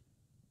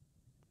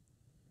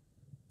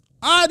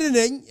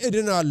አድነኝ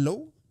እድናለሁ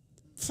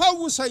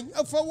ፈውሰኝ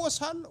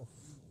እፈወሳለሁ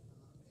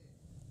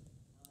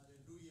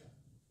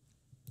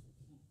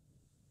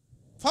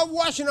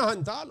ፈዋሽ ነህ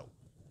አንተ አለው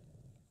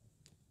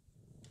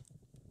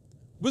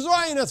ብዙ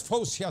አይነት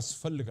ፈውስ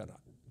ያስፈልገናል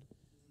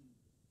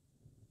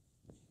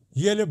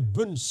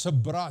የልብን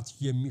ስብራት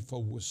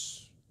የሚፈውስ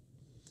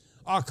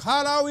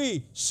አካላዊ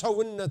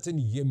ሰውነትን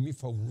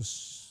የሚፈውስ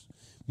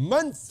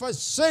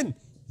መንፈስን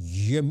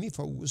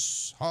የሚፈውስ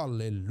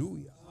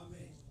ሃሌሉያ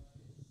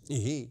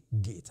ይሄ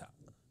ጌታ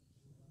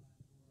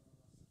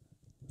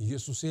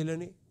ኢየሱስ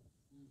ለኔ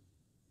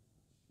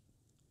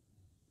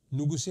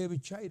ንጉሴ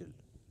ብቻ አይደለም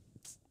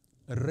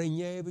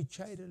እረኛዬ ብቻ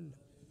አይደለም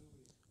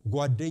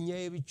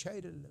ጓደኛዬ ብቻ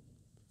አይደለም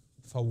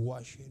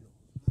ፈዋሼ ነው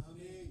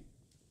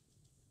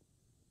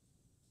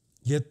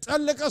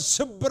የጠለቀ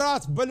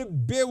ስብራት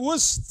በልቤ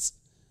ውስጥ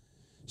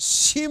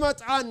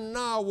ሲመጣና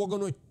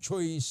ወገኖች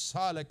ሆይ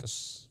ሳለቅስ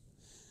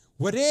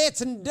ወዴት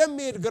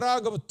እንደምሄድ ግራ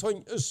ገብቶኝ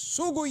እሱ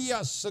ጉያ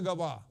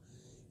ስገባ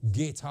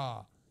ጌታ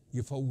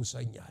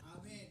ይፈውሰኛል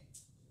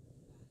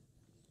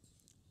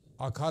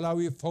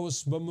አካላዊ ፈውስ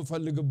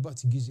በመፈልግበት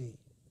ጊዜ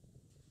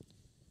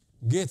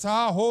ጌታ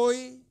ሆይ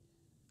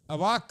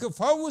እባክህ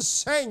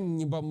ፈውሰኝ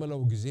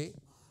በመለው ጊዜ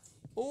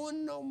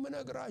ነው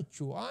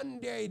ምነግራችሁ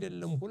አንዴ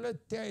አይደለም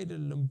ሁለቴ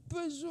አይደለም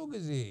ብዙ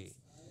ጊዜ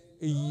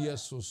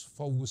ኢየሱስ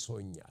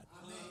ፈውሶኛል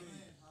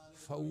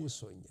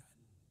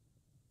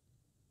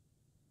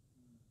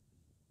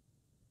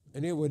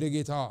እኔ ወደ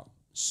ጌታ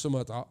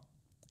ስመጣ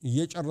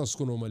እየጨረስኩ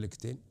ነው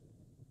መልእክቴን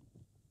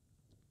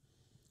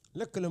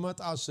ለክ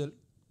ለማጣ ስል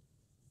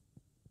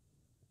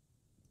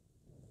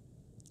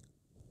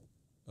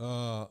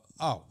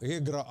ይሄ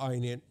ግራ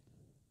አይኔን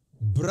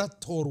ብረት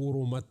ተወርውሮ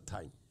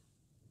መታኝ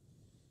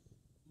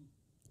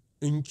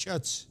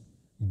እንጨት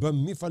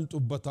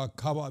በሚፈልጡበት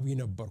አካባቢ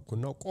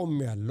ነበርኩና ቆም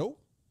ያለው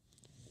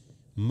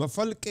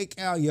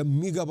መፈልቀቂያ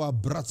የሚገባ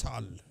ብረት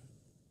አለ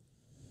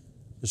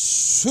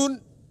እሱን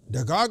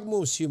ደጋግሞ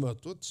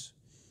ሲመጡት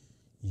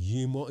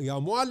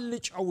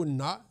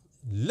ያሟልጫውና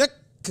ለክ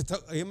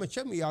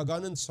የመቼም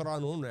ያጋንን ስራ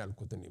ነው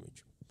ያልኩት እኔ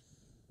መቼም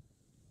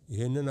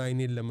ይሄንን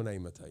አይኔን ለምን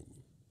አይመታኝ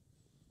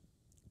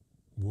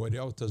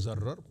ወዲያው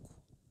ተዘረርኩ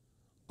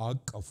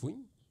አቀፉኝ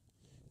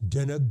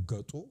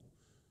ደነገጡ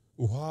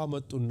ውሃ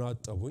መጡና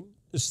አጠቡኝ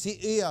እስቲ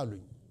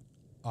ያሉኝ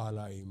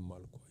አላይም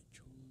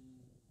አልኳቸው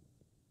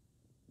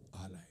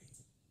አላይ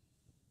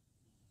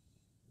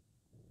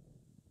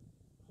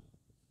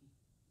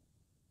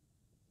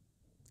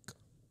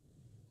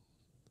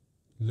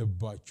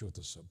ልባቸው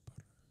ተሰበረ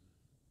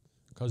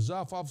ከዛ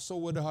አፋፍሰው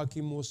ወደ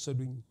ሐኪም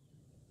ወሰዱኝ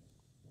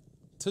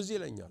ትዝ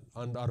ይለኛል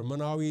አንድ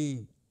አርመናዊ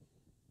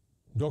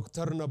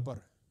ዶክተር ነበር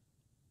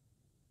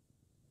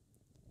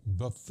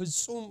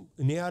በፍጹም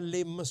እኔ ያለ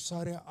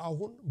መሳሪያ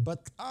አሁን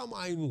በጣም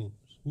አይኑ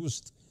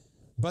ውስጥ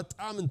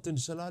በጣም እንትን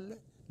ስላለ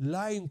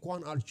ላይ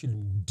እንኳን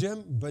አልችልም ደም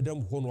በደም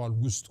ሆኗል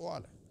ውስጡ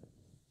አለ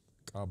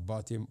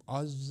አባቴም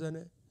አዘነ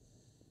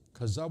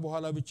ከዛ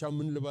በኋላ ብቻ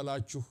ምን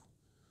ልበላችሁ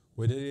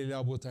ወደ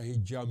ሌላ ቦታ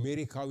ሄጄ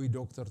አሜሪካዊ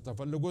ዶክተር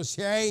ተፈልጎ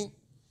ሲያይ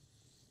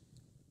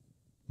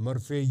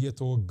መርፌ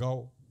እየተወጋው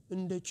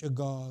እንደ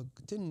ጭጋግ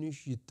ትንሽ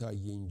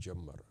ይታየኝ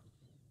ጀመረ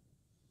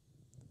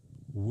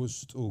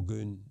ውስጡ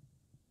ግን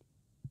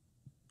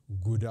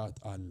ጉዳት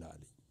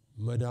አላለኝ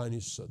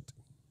መድኃኒት ሰጠ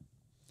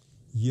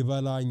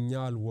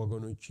ይበላኛል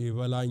ወገኖች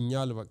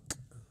ይበላኛል በቃ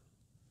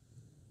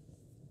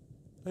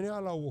እኔ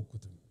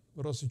አላወኩትም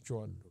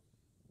ረስቼዋለሁ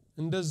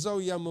እንደዛው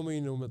ያመመኝ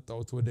ነው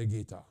መጣሁት ወደ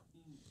ጌታ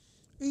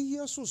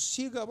ኢየሱስ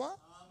ሲገባ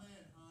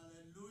አሜን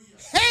ሃሌሉያ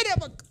ሄደ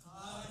በቃ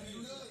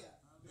ሃሌሉያ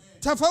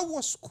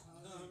ተፈወስኩ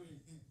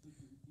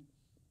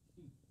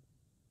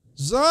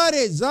ዛሬ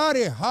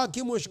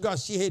ሐኪሞች ጋር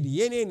ሲሄድ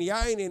የኔን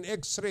ያይኔን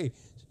ኤክስሬ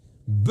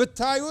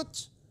ብታዩት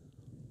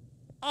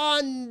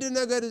አንድ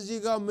ነገር እዚህ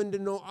ጋር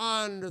ምንድነው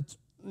አንድ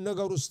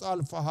ነገር ውስጥ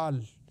አልፈሃል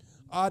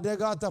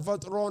አደጋ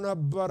ተፈጥሮ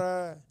ነበር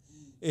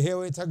ይሄው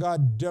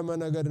የተጋደመ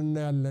ነገር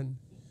እናያለን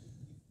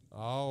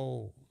አው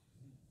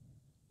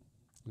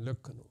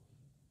ልክ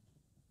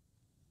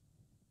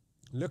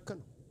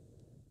ነው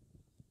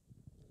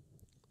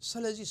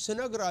ስለዚህ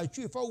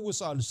ስነግራችሁ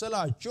ይፈውሳል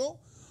ስላችሁ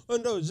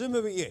እንደው ዝም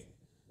ብዬ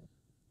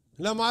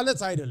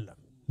ለማለት አይደለም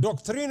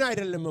ዶክትሪን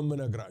አይደለም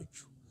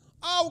የምነግራችሁ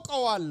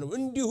አውቀዋለሁ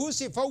እንዲሁ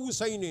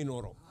ሲፈውሰኝ ነው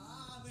የኖረው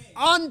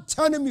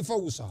አንተንም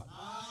ይፈውሳል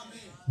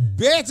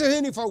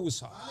ቤትህን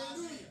ይፈውሳል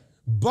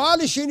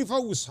ባልሽን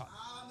ይፈውሳል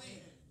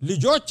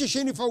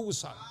ልጆችሽን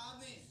ይፈውሳል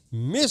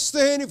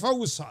ሚስትህን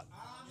ይፈውሳል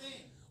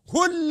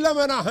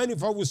ሁለመናህን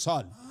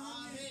ይፈውሳል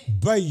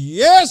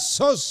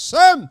በኢየሱስ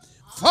ስም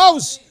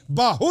ፈውስ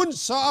በአሁን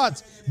ሰዓት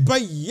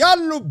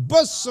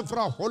በያሉበት ስፍራ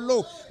ሁሉ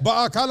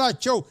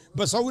በአካላቸው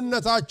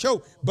በሰውነታቸው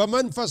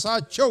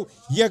በመንፈሳቸው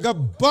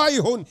የገባ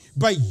ይሁን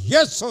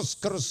በኢየሱስ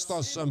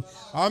ክርስቶስ ስም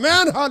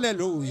አሜን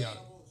ሃሌሉያ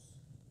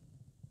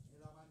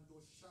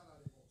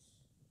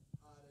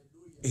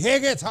ይሄ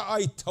ጌታ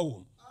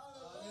አይተውም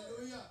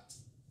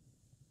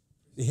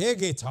ይሄ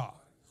ጌታ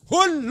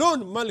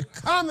ሁሉን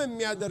መልካም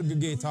የሚያደርግ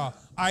ጌታ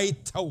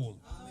አይተውም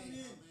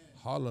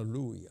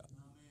ሃሌሉያ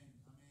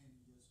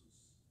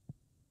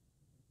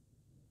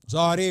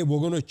ዛሬ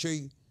ወገኖቼ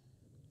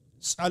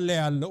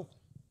ጸልያለሁ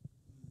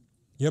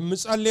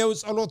የምጸልየው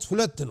ጸሎት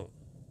ሁለት ነው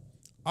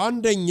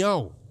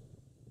አንደኛው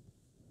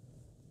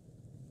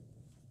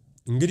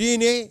እንግዲህ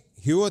እኔ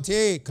ህይወቴ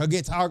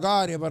ከጌታ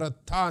ጋር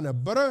የበረታ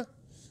ነበር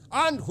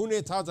አንድ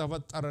ሁኔታ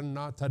ተፈጠረና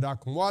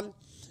ተዳክሟል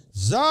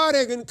ዛሬ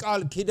ግን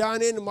ቃል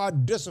ኪዳኔን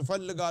ማደስ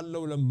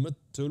ፈልጋለሁ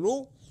ለምትሉ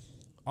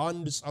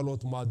አንድ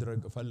ጸሎት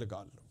ማድረግ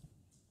ፈልጋለሁ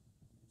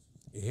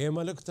ይሄ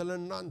መልእክት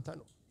ለእናንተ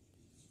ነው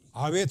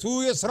አቤቱ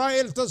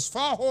የእስራኤል ተስፋ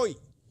ሆይ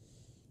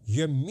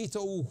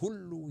የሚተውህ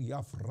ሁሉ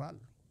ያፍራሉ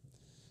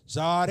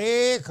ዛሬ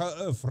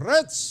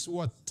ከእፍረት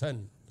ወጥተን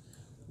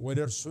ወደ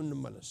እርሱ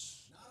እንመለስ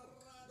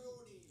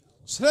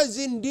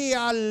ስለዚህ እንዲህ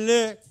ያለ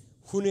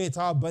ሁኔታ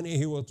በኔ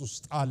ህይወት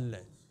ውስጥ አለ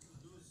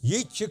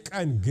ይህች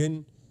ቀን ግን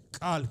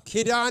ቃል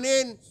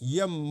ኪዳኔን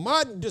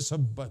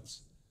የማድስበት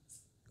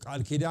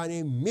ቃል ኪዳኔ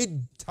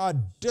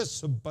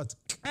የሚታደስበት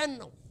ቀን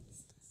ነው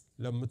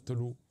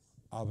ለምትሉ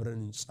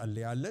አብረን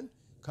እንጸልያለን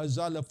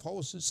ከዛ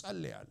ለፈውስ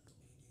ጸልያለሁ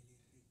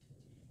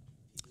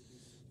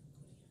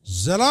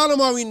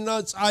ዘላለማዊና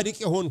ጻድቅ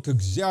የሆንክ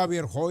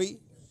እግዚአብሔር ሆይ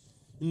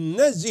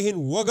እነዚህን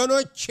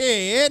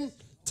ወገኖቼን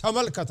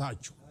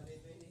ተመልከታቸው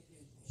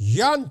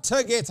ያንተ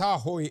ጌታ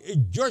ሆይ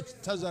እጆች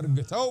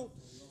ተዘርግተው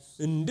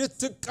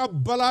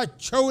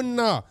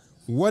እንድትቀበላቸውና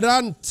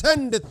ወዳንተ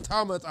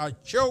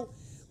እንድታመጣቸው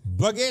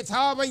በጌታ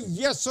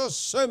በኢየሱስ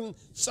ስም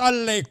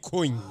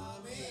ጸለይኩኝ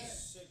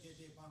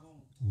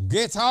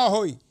ጌታ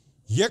ሆይ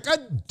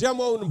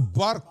የቀደመውን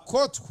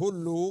ባርኮት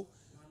ሁሉ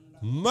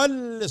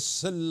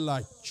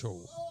መልስላቸው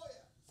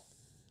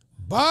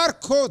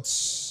ባርኮት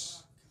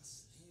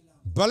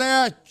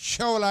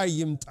በላያቸው ላይ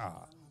ይምጣ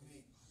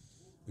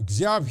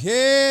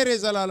እግዚአብሔር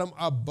የዘላለም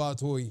አባት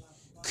ሆይ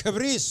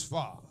ክብር ይስፋ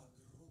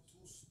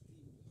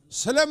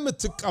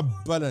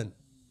ስለምትቀበለን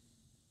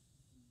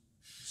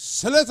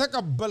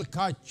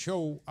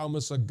ስለተቀበልካቸው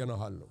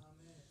አመሰግናለሁ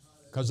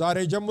ከዛሬ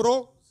ጀምሮ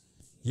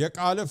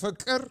የቃል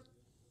ፍቅር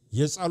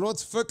የጸሎት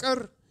ፍቅር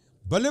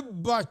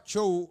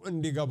በልባቸው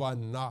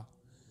እንዲገባና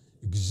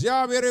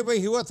እግዚአብሔር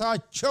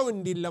በህይወታቸው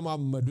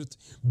እንዲለማመዱት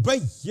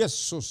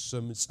በኢየሱስ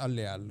ስም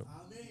ጸልያለሁ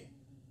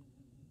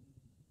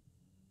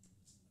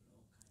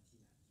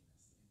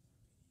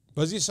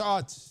በዚህ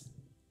ሰዓት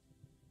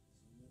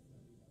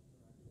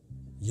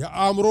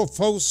የአእምሮ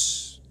ፈውስ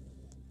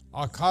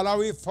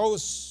አካላዊ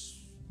ፈውስ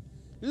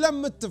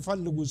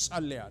ለምትፈልጉ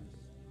ጸልያለሁ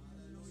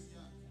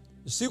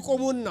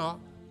ሲቆሙና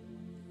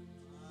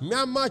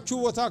ሚያማቹ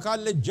ቦታ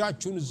ካለ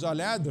እጃችሁን እዛ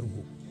ላይ አድርጉ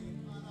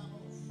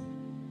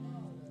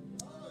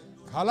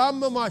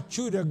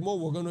ካላመማችሁ ደግሞ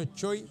ወገኖች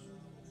ሆይ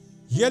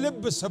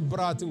የልብ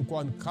ስብራት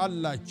እንኳን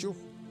ካላችሁ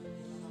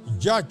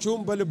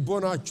እጃችሁን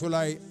በልቦናችሁ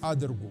ላይ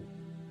አድርጉ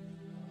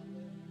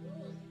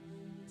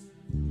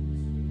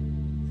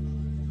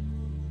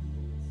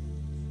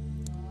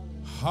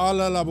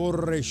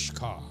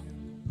ሃላላቦሬሽካ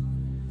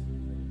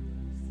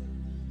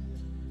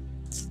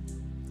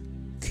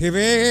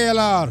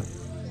ክቤላር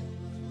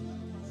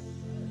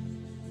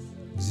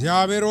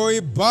እግዚአብሔር ሆይ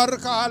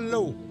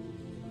ባርካለሁ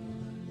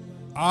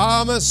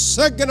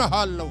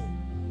አመሰግንሃለሁ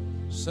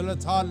ስለ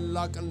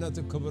ታላቅነት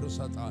ክብር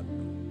ሰጣለሁ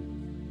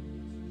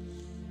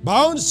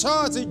በአሁን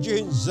ሰዓት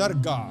እጅህን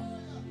ዘርጋ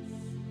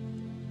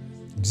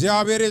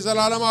እግዚአብሔር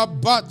የዘላለም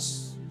አባት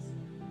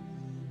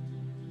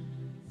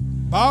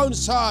በአሁን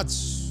ሰዓት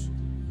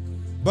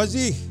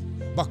በዚህ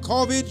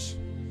በኮቪድ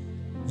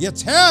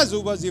የተያዙ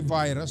በዚህ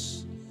ቫይረስ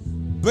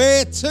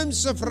በየትም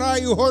ስፍራ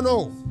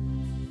ይሆነው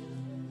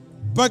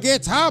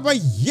በጌታ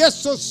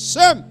በኢየሱስ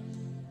ስም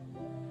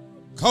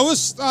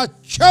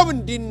ከውስጣቸው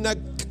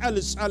እንዲነቀል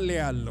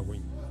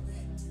ጸልያለሁኝ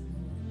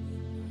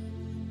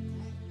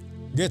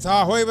ጌታ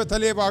ሆይ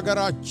በተለይ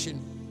በአገራችን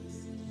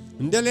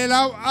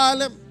እንደሌላው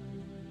ዓለም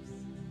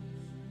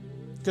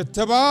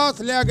ክትባት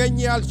ሊያገኝ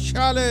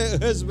ያልቻለ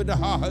ህዝብ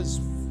ደሃ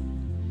ህዝብ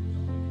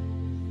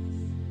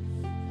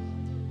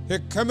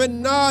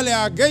ሕክምና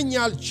ሊያገኝ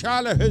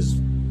ያልቻለ ህዝብ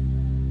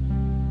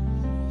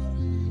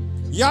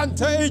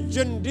ያንተ እጅ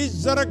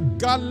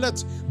እንዲዘረጋለት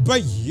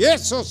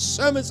በኢየሱስ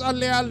ስም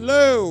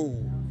ጸልያለሁ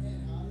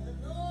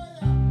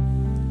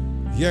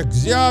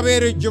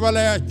የእግዚአብሔር እጅ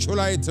በላያችሁ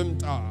ላይ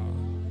ትምጣ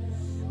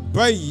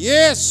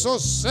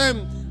በኢየሱስ ስም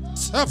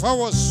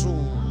ተፈወሱ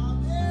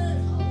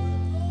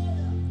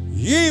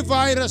ይህ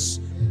ቫይረስ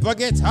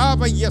በጌታ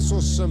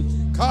በኢየሱስ ስም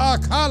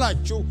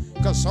ከአካላችሁ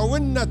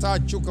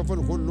ከሰውነታችሁ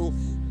ክፍል ሁሉ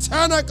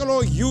ተነቅሎ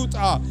ይውጣ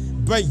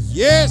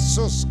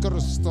በኢየሱስ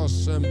ክርስቶስ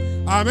ስም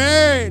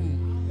አሜን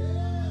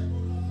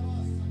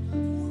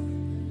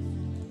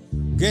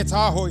ጌታ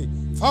ሆይ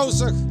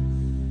ፈውስህ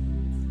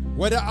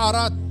ወደ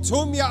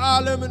አራቱም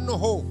የዓለም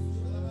እንሆ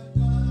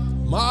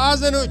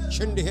ማዕዘኖች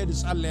እንዲሄድ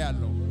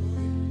ጸልያለሁ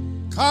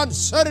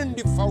ካንሰር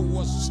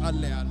እንዲፈወስ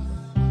ጸልያለሁ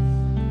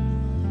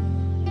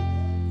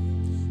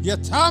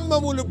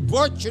የታመሙ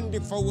ልቦች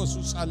እንዲፈወሱ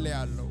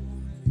ጸልያለሁ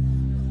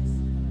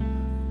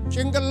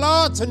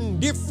ጭንቅላት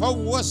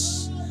እንዲፈወስ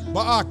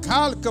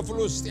በአካል ክፍል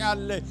ውስጥ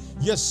ያለ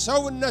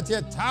የሰውነት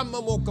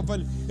የታመመው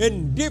ክፍል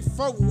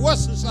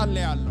እንዲፈወስ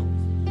ጸልያለሁ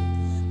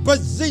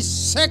በዚህ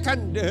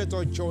ሰከንድ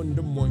እህቶቼ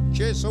ወንድሞቼ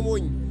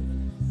ስሙኝ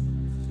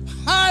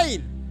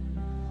ኃይል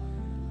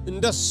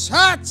እንደ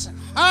ሳት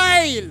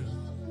ኃይል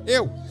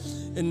ይው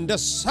እንደ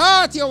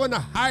ሳት የሆነ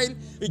ኃይል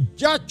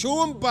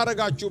እጃችሁን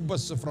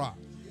ባረጋችሁበት ስፍራ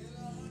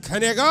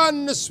ከኔ ጋር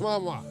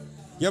እንስማማ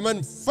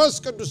የመንፈስ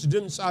ቅዱስ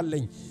ድምጽ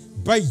አለኝ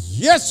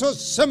በኢየሱስ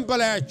ስም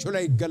በላያችሁ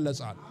ላይ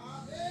ይገለጻል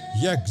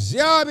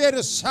የእግዚአብሔር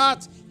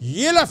እሳት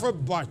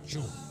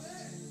ይለፍባችሁ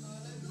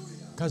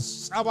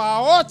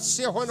ከጸባዖት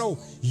የሆነው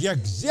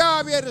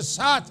የእግዚአብሔር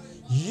እሳት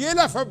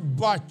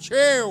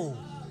ይለፍባችሁ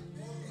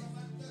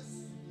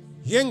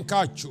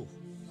ይንካችሁ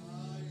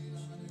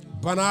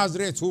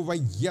በናዝሬቱ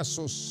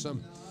በኢየሱስ ስም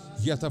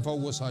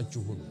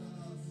የተፈወሳችሁ ሁኑ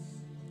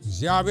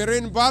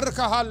እግዚአብሔርን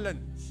ባርከሃለን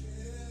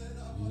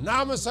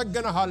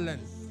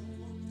እናመሰግንሃለን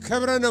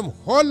ክብርንም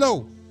ሁሉ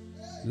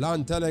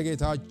ላንተ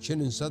ለጌታችን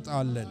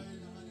እንሰጣለን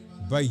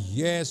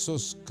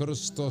በኢየሱስ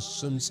ክርስቶስ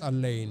ስም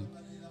ጸለይን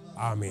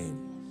አሜን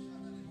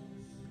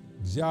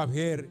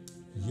እግዚአብሔር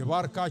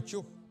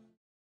ይባርካችሁ